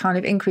the kind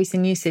of increase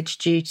in usage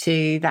due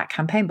to that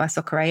campaign by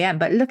Soccer AM.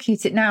 But looking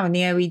at it now in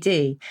the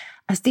OED,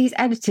 as these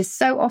editors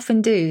so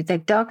often do,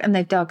 they've dug and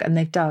they've dug and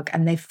they've dug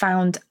and they've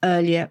found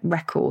earlier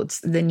records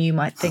than you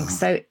might think.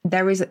 So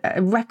there is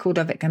a record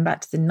of it going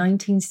back to the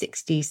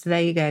 1960s. So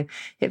there you go.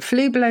 It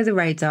flew below the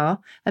radar,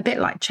 a bit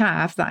like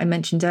chav that I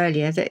mentioned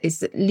earlier, that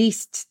is at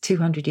least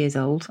 200 years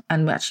old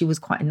and actually was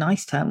quite a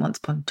nice term once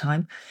upon a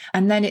time.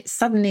 And then it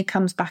suddenly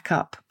comes back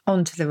up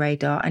onto the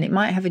radar and it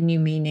might have a new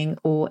meaning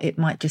or it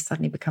might just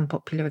suddenly become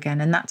popular again.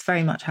 And that's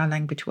very much how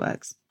language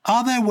works.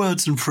 Are there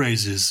words and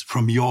phrases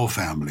from your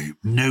family?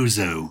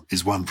 Nozo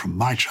is one from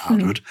my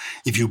childhood.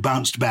 If you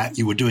bounced back,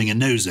 you were doing a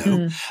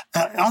nozo.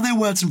 Are there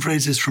words and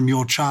phrases from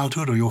your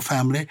childhood or your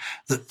family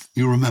that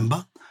you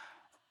remember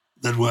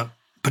that were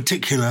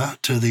particular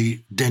to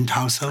the Dent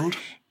household?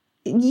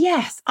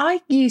 Yes,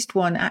 I used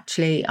one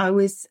actually. I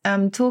was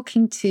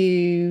talking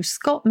to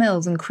Scott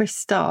Mills and Chris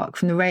Stark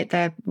from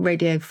their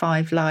Radio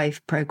 5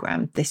 Live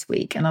programme this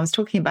week, and I was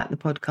talking about the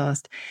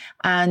podcast,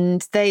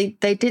 and they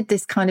did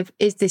this kind of,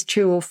 is this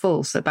true or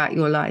false about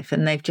your life?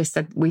 And they've just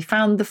said, we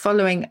found the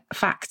following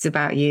facts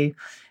about you.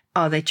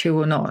 Are they true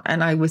or not?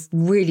 And I was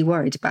really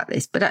worried about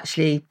this, but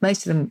actually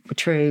most of them were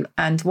true.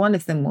 And one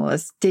of them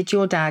was, did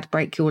your dad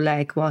break your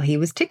leg while he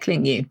was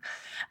tickling you?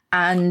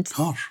 And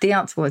the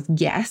answer was,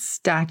 yes,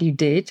 Dad, you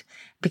did,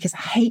 because I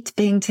hate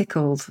being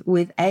tickled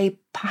with a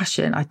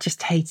passion. I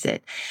just hate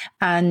it.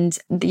 And,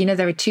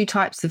 there are two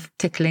types of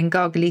tickling,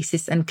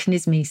 gargalesis and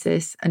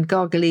kinesmesis. And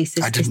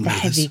gargalesis is the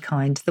heavy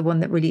kind, the one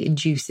that really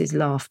induces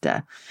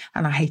laughter.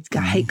 And I hate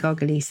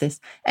gargalesis.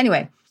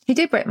 Anyway, he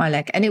did break my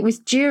leg, and it was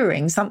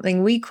during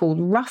something we called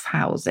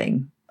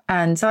roughhousing.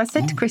 And so I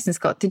said to Chris and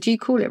Scott, did you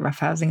call it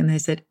roughhousing? And they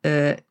said,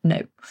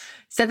 no.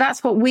 So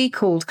that's what we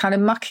called kind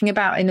of mucking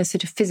about in a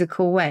sort of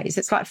physical ways.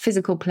 It's like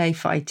physical play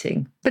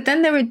fighting. But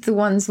then there are the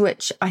ones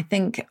which I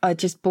think are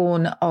just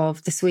born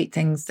of the sweet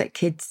things that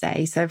kids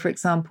say. So, for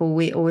example,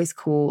 we always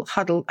call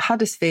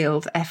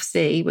Huddersfield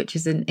FC, which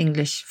is an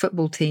English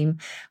football team,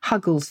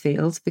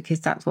 Hugglesfield, because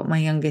that's what my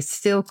youngest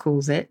still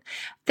calls it.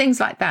 Things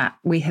like that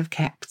we have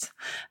kept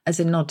as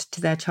a nod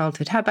to their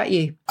childhood. How about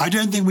you? I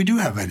don't think we do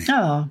have any.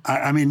 Oh.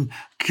 I mean,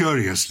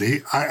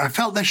 curiously, I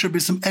felt there should be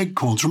some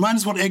eggcorns. Remind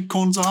us what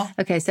eggcorns are.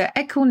 Okay, so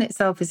eggcorn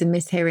itself is a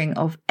mishearing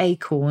of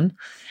acorn,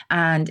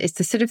 and it's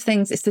the sort of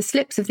things, it's the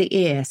slips of the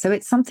ear. So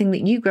it's something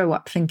that you grow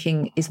up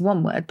thinking is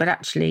one word, but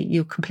actually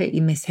you're completely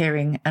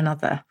mishearing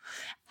another.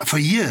 For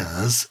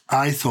years,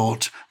 I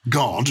thought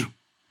God,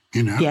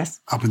 yes,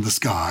 up in the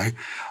sky,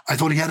 I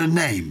thought he had a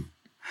name.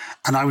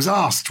 And I was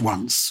asked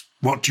once,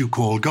 what do you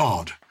call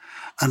God?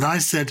 And I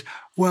said,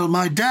 well,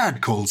 my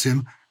dad calls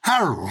him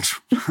Harold.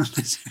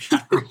 They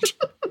said, Harold.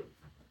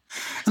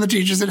 And the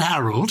teacher said,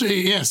 Harold?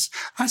 Yes.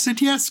 I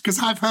said, yes, because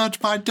I've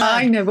heard my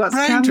dad. I know what's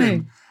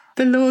coming.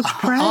 The Lord's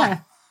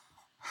Prayer.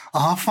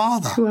 Our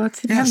Father. Who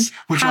art in heaven.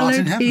 Which art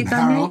in heaven.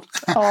 Harold.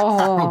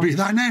 Harold be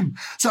thy name.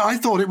 So I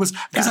thought it was,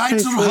 because I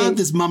sort of heard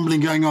this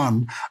mumbling going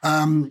on.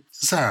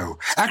 So,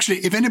 actually,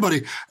 if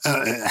anybody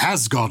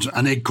has got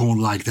an eggcorn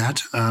like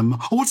that,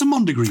 or what's a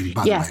mondegreen,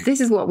 by the way? Yes, this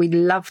is what we'd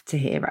love to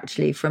hear,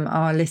 actually, from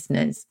our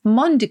listeners.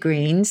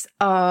 Mondegreens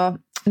are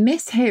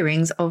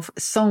mishearings of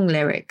song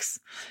lyrics.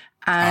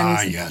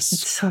 And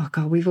yes. Oh,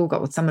 God, we've all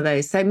got some of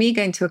those. So me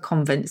going to a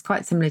convent, it's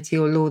quite similar to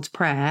your Lord's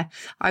Prayer.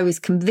 I was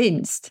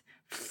convinced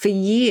for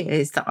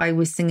years that I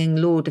was singing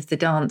Lord of the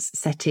Dance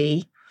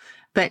settee.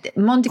 But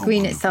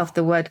Mondegreen itself,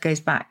 the word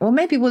goes back. Well,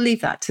 maybe we'll leave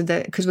that to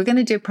because we're going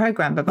to do a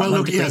programme about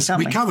Mondegreen, yes,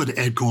 we covered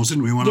eggcorns,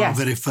 didn't we, on our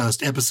very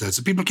first episode.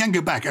 So people can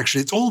go back.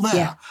 Actually, it's all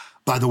there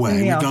by the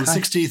way. We've done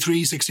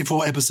 63,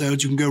 64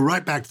 episodes. You can go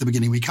right back to the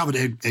beginning. We covered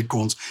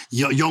acorns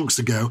yonks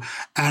ago,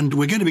 and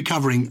we're going to be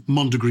covering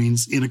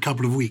mondegreens in a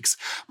couple of weeks.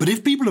 But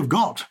if people have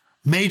got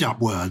made-up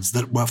words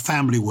that were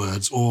family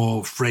words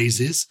or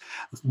phrases,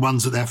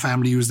 ones that their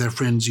family use, their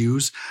friends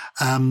use,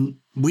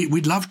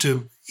 we'd love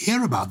to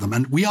hear about them.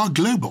 And we are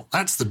global.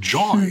 That's the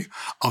joy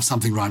of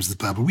Something Rhymes with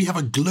Purple. We have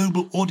a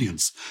global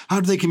audience. How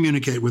do they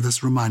communicate with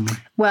us? Remind me.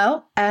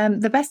 Well,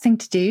 the best thing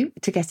to do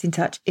to get in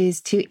touch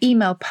is to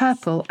email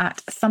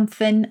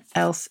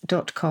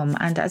purple@somethingelse.com.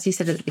 And as you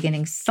said at the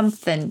beginning,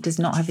 something does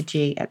not have a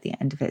G at the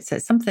end of it. So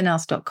it's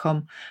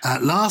somethingelse.com.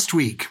 Last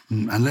week,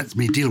 and let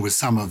me deal with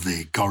some of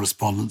the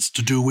correspondence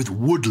to do with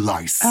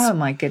woodlice. Oh,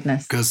 my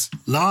goodness. Because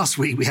last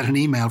week we had an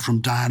email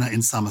from Diana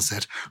in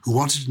Somerset who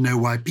wanted to know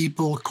why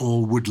people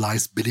call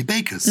woodlice Billy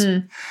Bakers.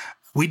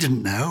 We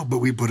didn't know, but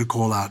we put a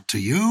call out to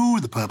you,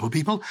 the purple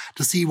people,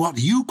 to see what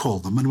you call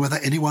them and whether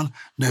anyone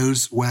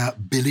knows where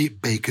Billy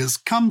Bakers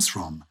comes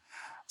from.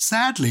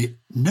 Sadly,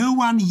 no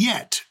one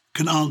yet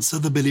can answer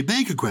the Billy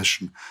Baker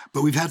question,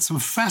 but we've had some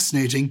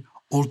fascinating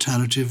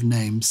alternative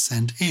names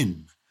sent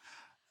in.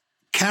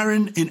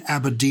 Karen in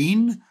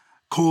Aberdeen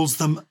calls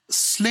them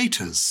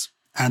Slaters,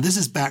 and this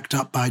is backed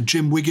up by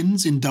Jim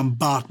Wiggins in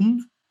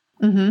Dumbarton.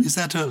 Is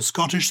that a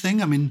Scottish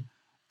thing? I mean,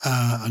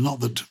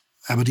 not that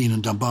Aberdeen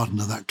and Dumbarton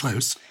are that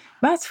close.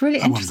 That's really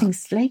interesting.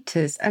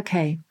 Slaters.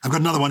 Okay. I've got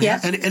another one here.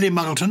 Ellie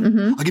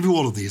Muggleton. I'll give you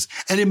all of these.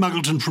 Ellie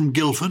Muggleton from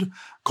Guildford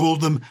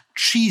called them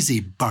cheesy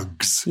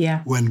bugs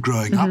when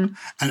growing up.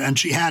 And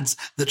she adds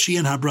that she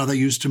and her brother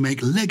used to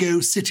make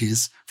Lego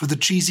cities for the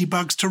cheesy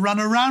bugs to run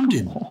around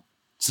in.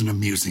 It's an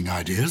amusing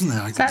idea, isn't it?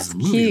 I think there's a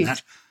movie in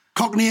that.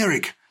 Cockney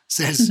Eric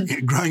says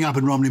growing up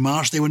in Romney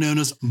Marsh, they were known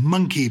as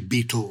monkey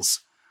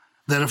beetles.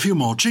 There are a few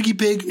more. Chicky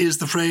pig is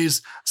the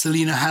phrase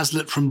Selina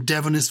Hazlitt from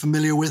Devon is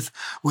familiar with,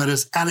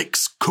 whereas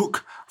Alex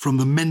Cook from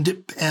the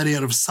Mendip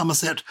area of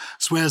Somerset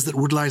swears that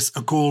woodlice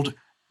are called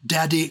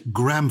daddy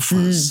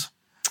gramphers.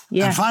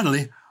 And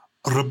finally,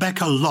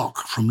 Rebecca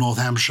Locke from North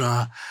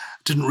Hampshire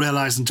didn't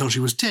realise until she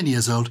was 10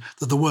 years old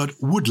that the word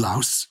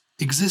woodlouse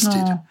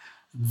existed.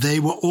 They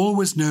were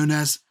always known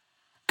as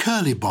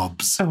curly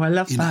bobs I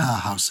love in that. her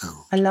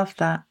household. I love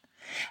that.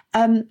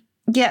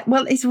 Yeah,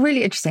 well, it's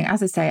really interesting.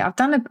 As I say, I've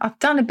done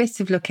a bit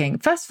of looking.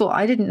 First of all,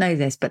 I didn't know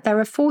this, but there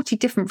are 40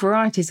 different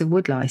varieties of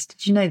woodlice.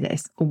 Did you know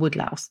this? Or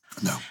woodlouse?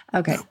 No.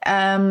 Okay.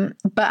 No.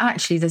 But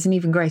actually, there's an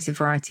even greater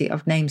variety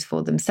of names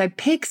for them. So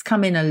pigs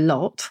come in a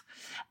lot.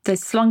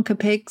 There's slunker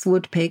pigs,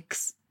 wood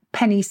pigs,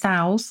 penny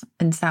sows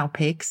and sow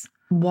pigs.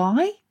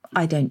 Why?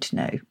 I don't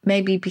know.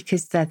 Maybe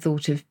because they're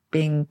thought of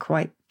being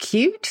quite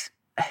cute.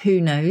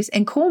 Who knows?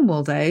 In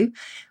Cornwall, though,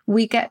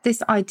 we get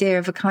this idea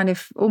of a kind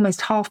of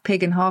almost half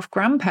pig and half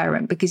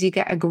grandparent because you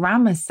get a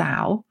grandma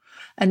sow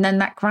and then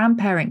that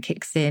grandparent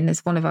kicks in,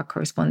 as one of our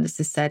correspondents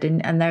has said,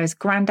 and there's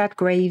grandad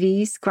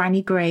gravies,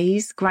 granny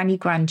greys, granny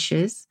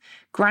granchers,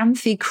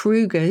 grandfie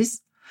Krugers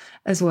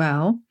as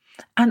well,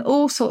 and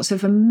all sorts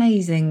of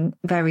amazing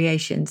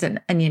variations. And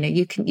you know,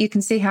 you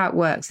can see how it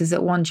works is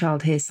that one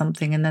child hears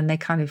something and then they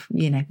kind of,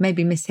 you know,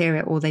 maybe mishear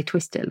it or they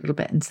twist it a little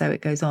bit and so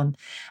it goes on.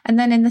 And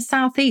then in the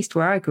southeast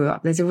where I grew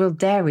up, there's a real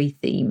dairy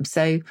theme.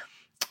 So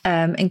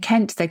in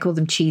Kent, they call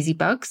them cheesy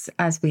bugs,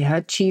 as we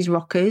heard, cheese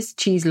rockers,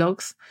 cheese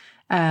logs,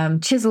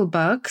 chisel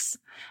bugs,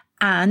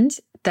 and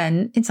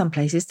then in some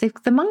places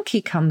the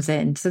monkey comes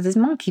in. So there's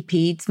monkey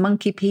peas,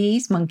 monkey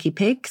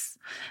pigs.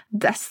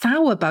 There's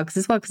sour bugs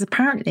as well, because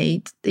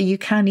apparently you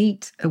can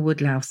eat a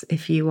woodlouse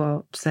if you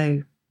are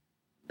so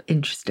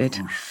interested.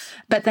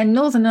 But then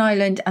Northern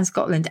Ireland and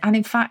Scotland, and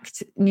in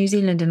fact New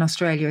Zealand and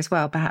Australia as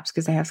well, perhaps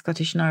because they have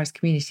Scottish and Irish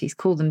communities,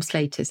 call them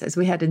slaters, as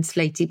we had in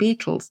slaty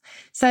beetles.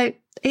 So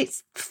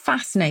it's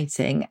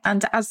fascinating.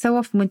 And as so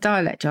often with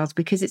dialect, Giles,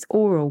 because it's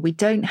oral, we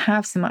don't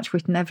have so much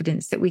written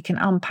evidence that we can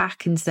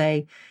unpack and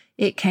say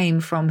it came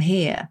from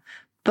here.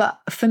 But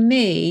for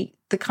me,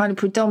 the kind of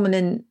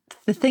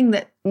the thing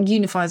that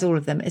unifies all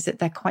of them is that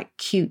they're quite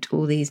cute,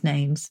 all these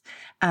names.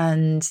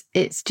 And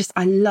it's just,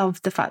 I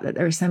love the fact that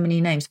there are so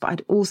many names, but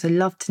I'd also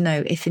love to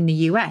know if in the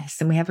US,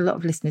 and we have a lot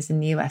of listeners in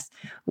the US,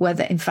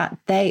 whether in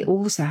fact they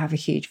also have a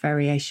huge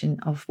variation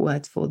of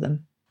words for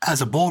them.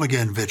 As a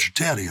born-again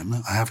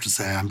vegetarian, I have to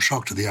say I'm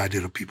shocked at the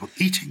idea of people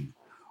eating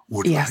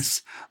woodlice.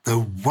 Yes.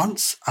 Though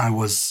once I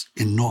was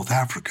in North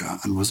Africa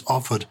and was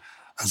offered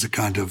as a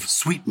kind of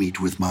sweetmeat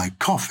with my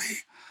coffee,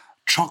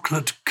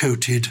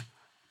 chocolate-coated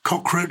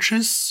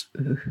cockroaches,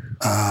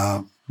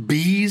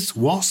 bees,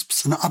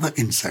 wasps, and other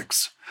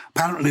insects.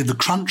 Apparently the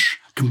crunch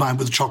combined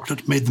with the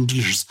chocolate made them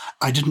delicious.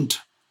 I didn't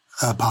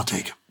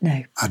partake.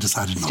 No. I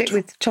decided not to. Stick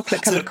with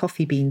chocolate-coloured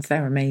coffee beans.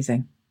 They're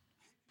amazing.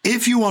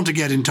 If you want to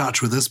get in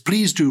touch with us,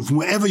 please do from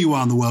wherever you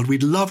are in the world.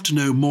 We'd love to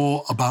know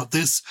more about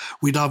this.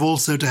 We'd love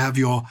also to have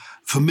your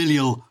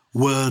familial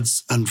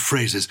words and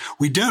phrases.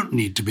 We don't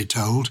need to be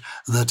told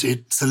that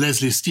Sir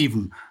Leslie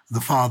Stephen,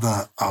 the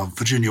father of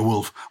Virginia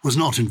Woolf, was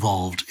not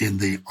involved in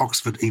the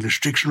Oxford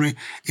English Dictionary.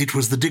 It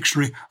was the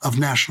Dictionary of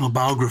National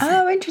Biography.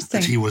 Oh,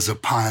 interesting. That he was a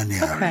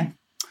pioneer. Okay.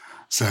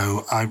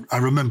 So I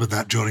remember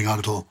that during our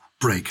little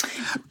break.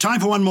 Time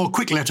for one more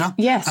quick letter.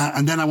 Yes.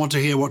 And then I want to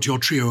hear what your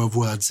trio of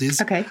words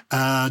is. Okay.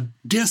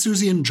 Dear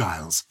Susie and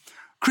Giles,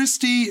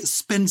 Christy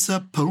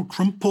Spencer Polk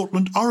from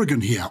Portland,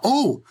 Oregon here.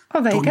 Oh,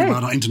 there you talking go.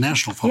 about our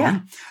international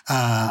following.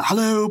 Yeah.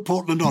 Hello,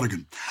 Portland,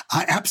 Oregon.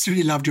 I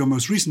absolutely loved your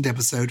most recent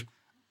episode,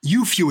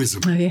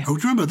 Euphuism. Oh, yeah. Oh,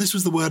 do you remember? This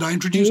was the word I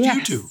introduced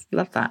you to.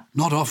 Love that.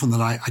 Not often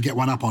that I get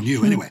one up on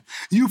you. Anyway,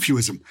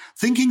 Euphuism.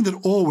 Thinking that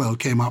Orwell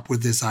came up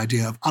with this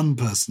idea of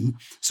unperson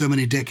so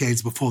many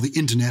decades before the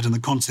internet and the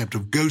concept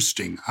of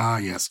ghosting. Ah,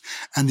 yes.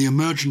 And the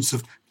emergence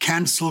of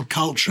cancel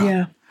culture.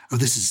 Yeah. Oh,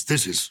 this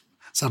is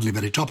suddenly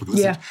very topical,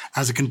 isn't it?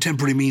 As a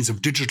contemporary means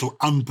of digital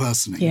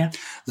unpersoning. Yeah.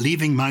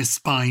 Leaving my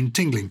spine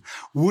tingling.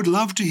 Would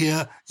love to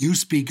hear you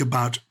speak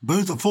about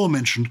both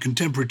aforementioned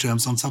contemporary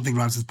terms on Something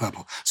Rhymes with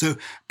Purple. So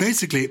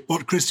basically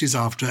what Christie's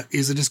after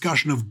is a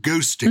discussion of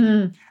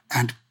ghosting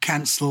and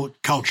cancel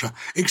culture.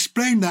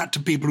 Explain that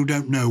to people who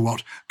don't know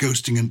what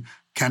ghosting and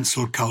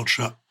cancel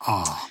culture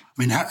are. I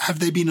mean, have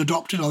they been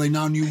adopted? Are they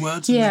now new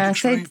words? Yeah,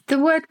 so the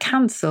word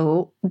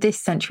cancel, this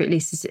century at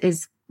least,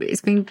 is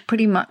it's been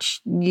pretty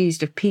much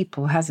used of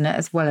people, hasn't it,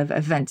 as well as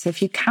events. So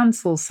if you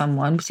cancel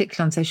someone,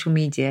 particularly on social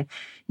media,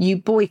 you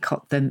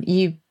boycott them.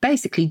 You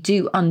basically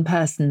do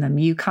unperson them.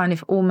 You kind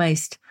of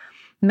almost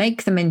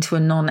make them into a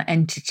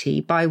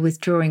non-entity by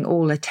withdrawing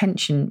all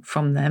attention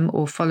from them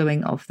or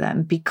following of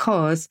them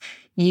because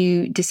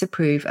you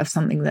disapprove of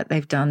something that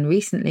they've done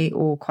recently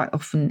or quite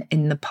often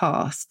in the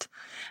past.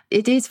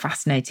 It is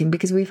fascinating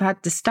because we've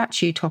had the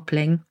statue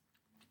toppling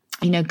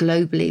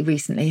globally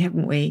recently,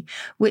 haven't we?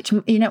 Which,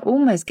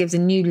 almost gives a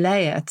new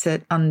layer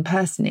to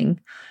unpersoning,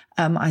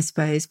 I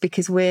suppose,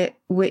 because we're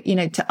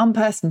to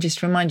unperson, just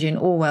to remind you, in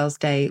Orwell's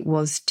day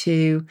was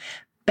to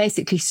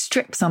basically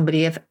strip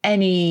somebody of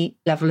any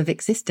level of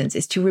existence.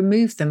 It's to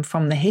remove them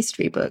from the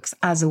history books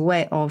as a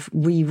way of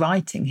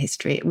rewriting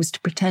history. It was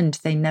to pretend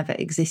they never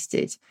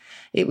existed.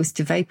 It was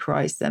to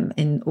vaporize them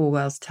in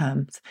Orwell's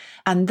terms.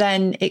 And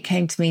then it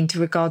came to mean to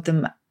regard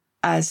them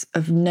as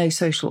of no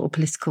social or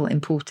political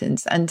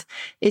importance. And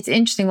it's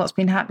interesting what's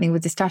been happening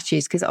with the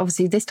statues, because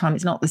obviously this time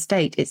it's not the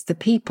state, it's the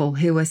people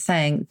who are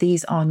saying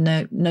these are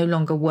no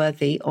longer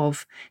worthy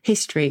of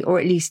history, or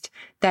at least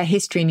their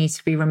history needs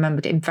to be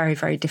remembered in very,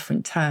 very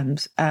different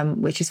terms,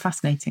 which is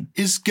fascinating.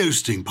 Is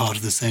ghosting part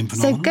of the same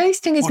phenomenon? So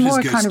ghosting is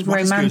more a kind of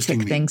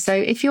romantic thing. So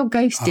if you're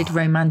ghosted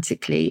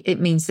romantically, it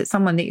means that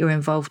someone that you're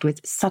involved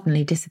with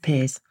suddenly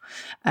disappears.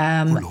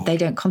 They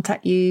don't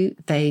contact you.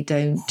 They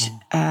don't,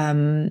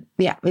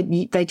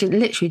 they just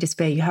literally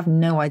disappear. You have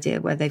no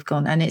idea where they've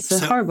gone. And it's a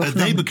horrible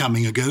phenomenon. Are they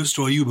becoming a ghost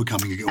or are you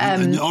becoming a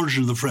ghost? In the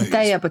origin of the phrase.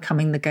 They are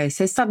becoming the ghost.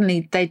 So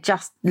suddenly they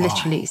just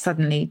literally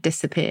suddenly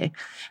disappear.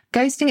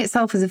 Ghosting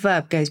itself as a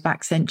verb goes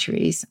back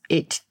centuries.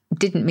 It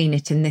didn't mean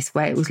it in this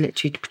way. It was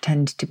literally to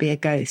pretend to be a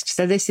ghost.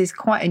 So this is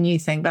quite a new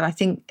thing. But I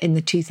think in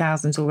the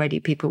 2000s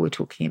already people were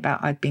talking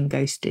about I've been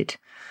ghosted.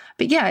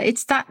 But yeah,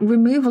 it's that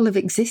removal of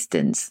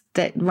existence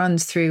that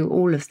runs through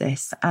all of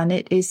this. And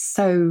it is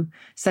so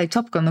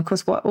topical. And of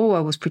course, what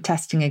Orwell was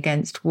protesting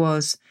against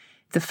was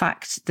the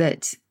fact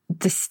that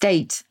the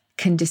state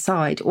can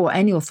decide, or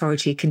any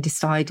authority can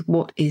decide,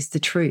 what is the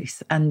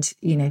truth. And,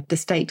 the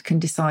state can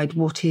decide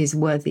what is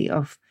worthy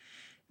of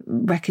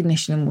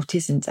recognition and what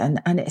isn't. And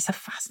it's a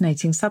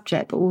fascinating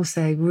subject, but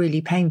also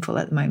really painful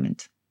at the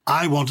moment.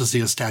 I want to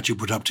see a statue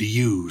put up to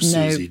you,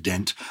 Susie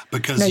Dent,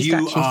 because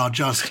you are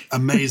just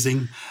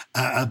amazing.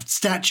 A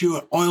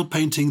statue, oil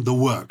painting, the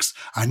works.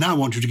 I now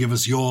want you to give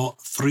us your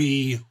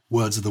 3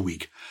 words of the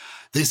week.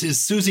 This is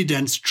Susie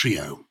Dent's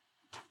trio.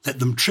 Let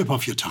them trip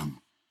off your tongue.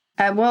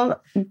 They will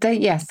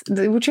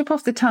trip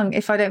off the tongue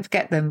if I don't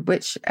forget them,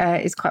 which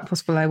is quite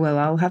possible I will.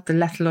 I'll have the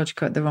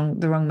Lethologica at the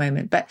wrong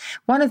moment. But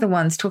one of the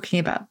ones talking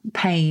about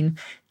pain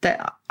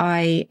that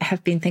I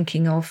have been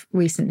thinking of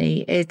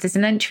recently is there's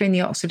an entry in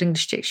the Oxford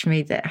English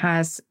Dictionary that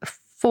has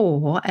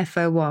 4,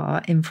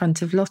 F-O-R, in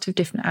front of a lot of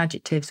different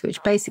adjectives,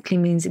 which basically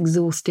means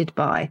exhausted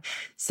by.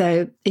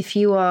 So if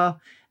you are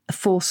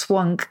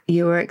forswunk,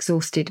 you are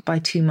exhausted by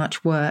too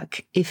much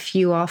work. If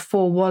you are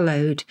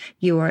forewallowed,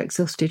 you are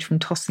exhausted from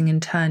tossing and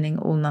turning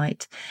all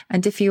night.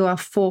 And if you are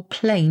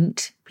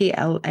foreplaint,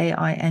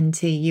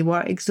 P-L-A-I-N-T, you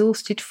are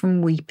exhausted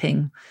from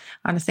weeping.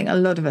 And I think a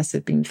lot of us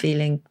have been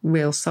feeling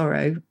real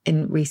sorrow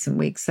in recent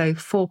weeks. So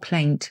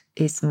foreplaint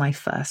is my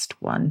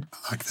first one.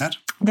 I like that.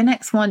 The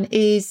next one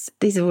is,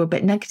 these are all a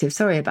bit negative,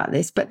 sorry about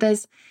this, but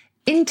there's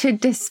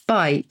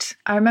despite.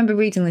 I remember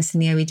reading this in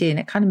the OED and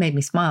it kind of made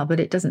me smile, but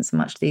it doesn't so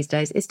much these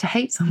days, is to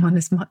hate someone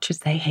as much as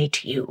they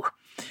hate you.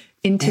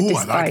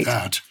 Despite. I like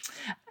that.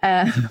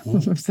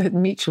 So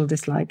mutual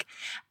dislike.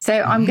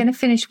 So I'm going to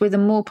finish with a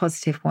more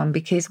positive one,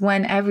 because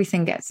when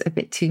everything gets a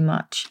bit too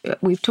much,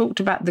 we've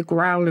talked about the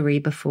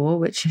growlery before,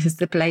 which is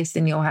the place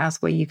in your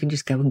house where you can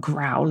just go and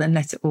growl and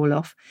let it all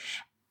off.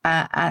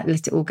 Let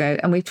it all go.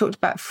 And we've talked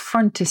about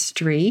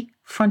frontistery,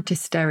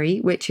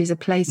 which is a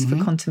place for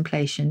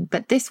contemplation.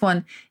 But this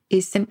one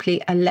is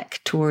simply a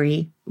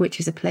lectory, which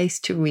is a place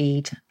to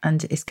read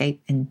and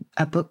escape in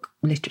a book,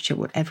 literature,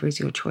 whatever is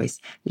your choice.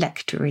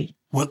 Lectory.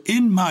 Well,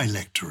 in my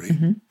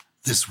lectory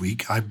this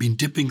week, I've been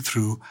dipping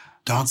through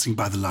Dancing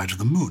by the Light of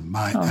the Moon,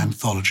 my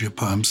anthology of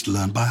poems to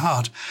learn by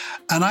heart.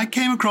 And I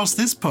came across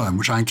this poem,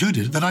 which I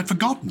included, that I'd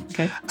forgotten.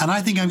 Okay. And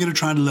I think I'm going to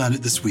try and learn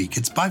it this week.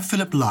 It's by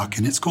Philip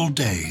Larkin. It's called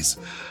Days.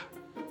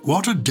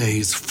 What are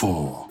days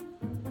for?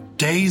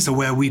 Days are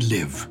where we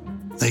live.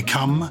 They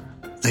come,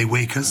 they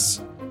wake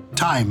us,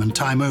 time and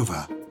time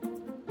over.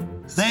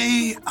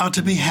 They are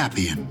to be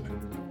happy in.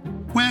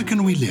 Where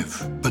can we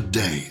live but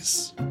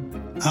days?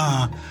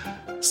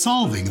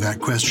 Solving that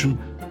question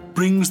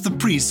brings the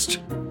priest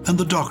and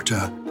the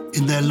doctor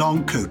in their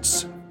long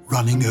coats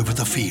running over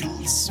the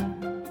fields.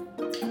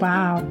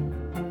 Wow.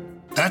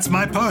 That's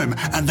my poem,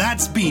 and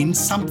that's been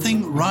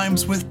Something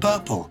Rhymes with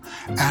Purple.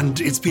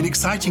 And it's been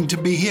exciting to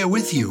be here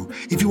with you.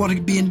 If you want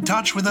to be in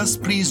touch with us,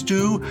 please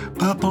do.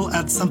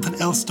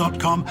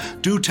 purple@somethingelse.com.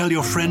 Do tell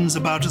your friends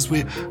about us.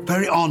 We're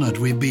very honored.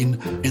 We've been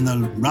in the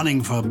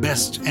running for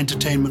Best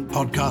Entertainment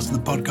Podcast in the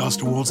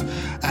Podcast Awards,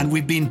 and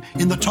we've been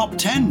in the top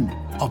 10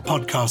 of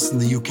podcasts in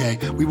the UK.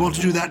 We want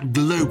to do that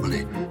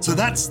globally. So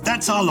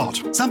that's our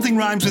lot. Something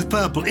Rhymes with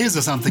Purple is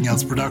a Something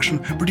Else production,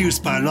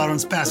 produced by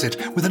Lawrence Bassett,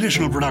 with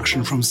additional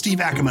production from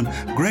Steve Ackerman,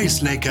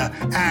 Grace Laker,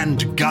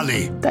 and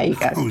Gully, There you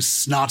go. who's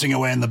snarting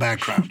away in the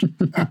background.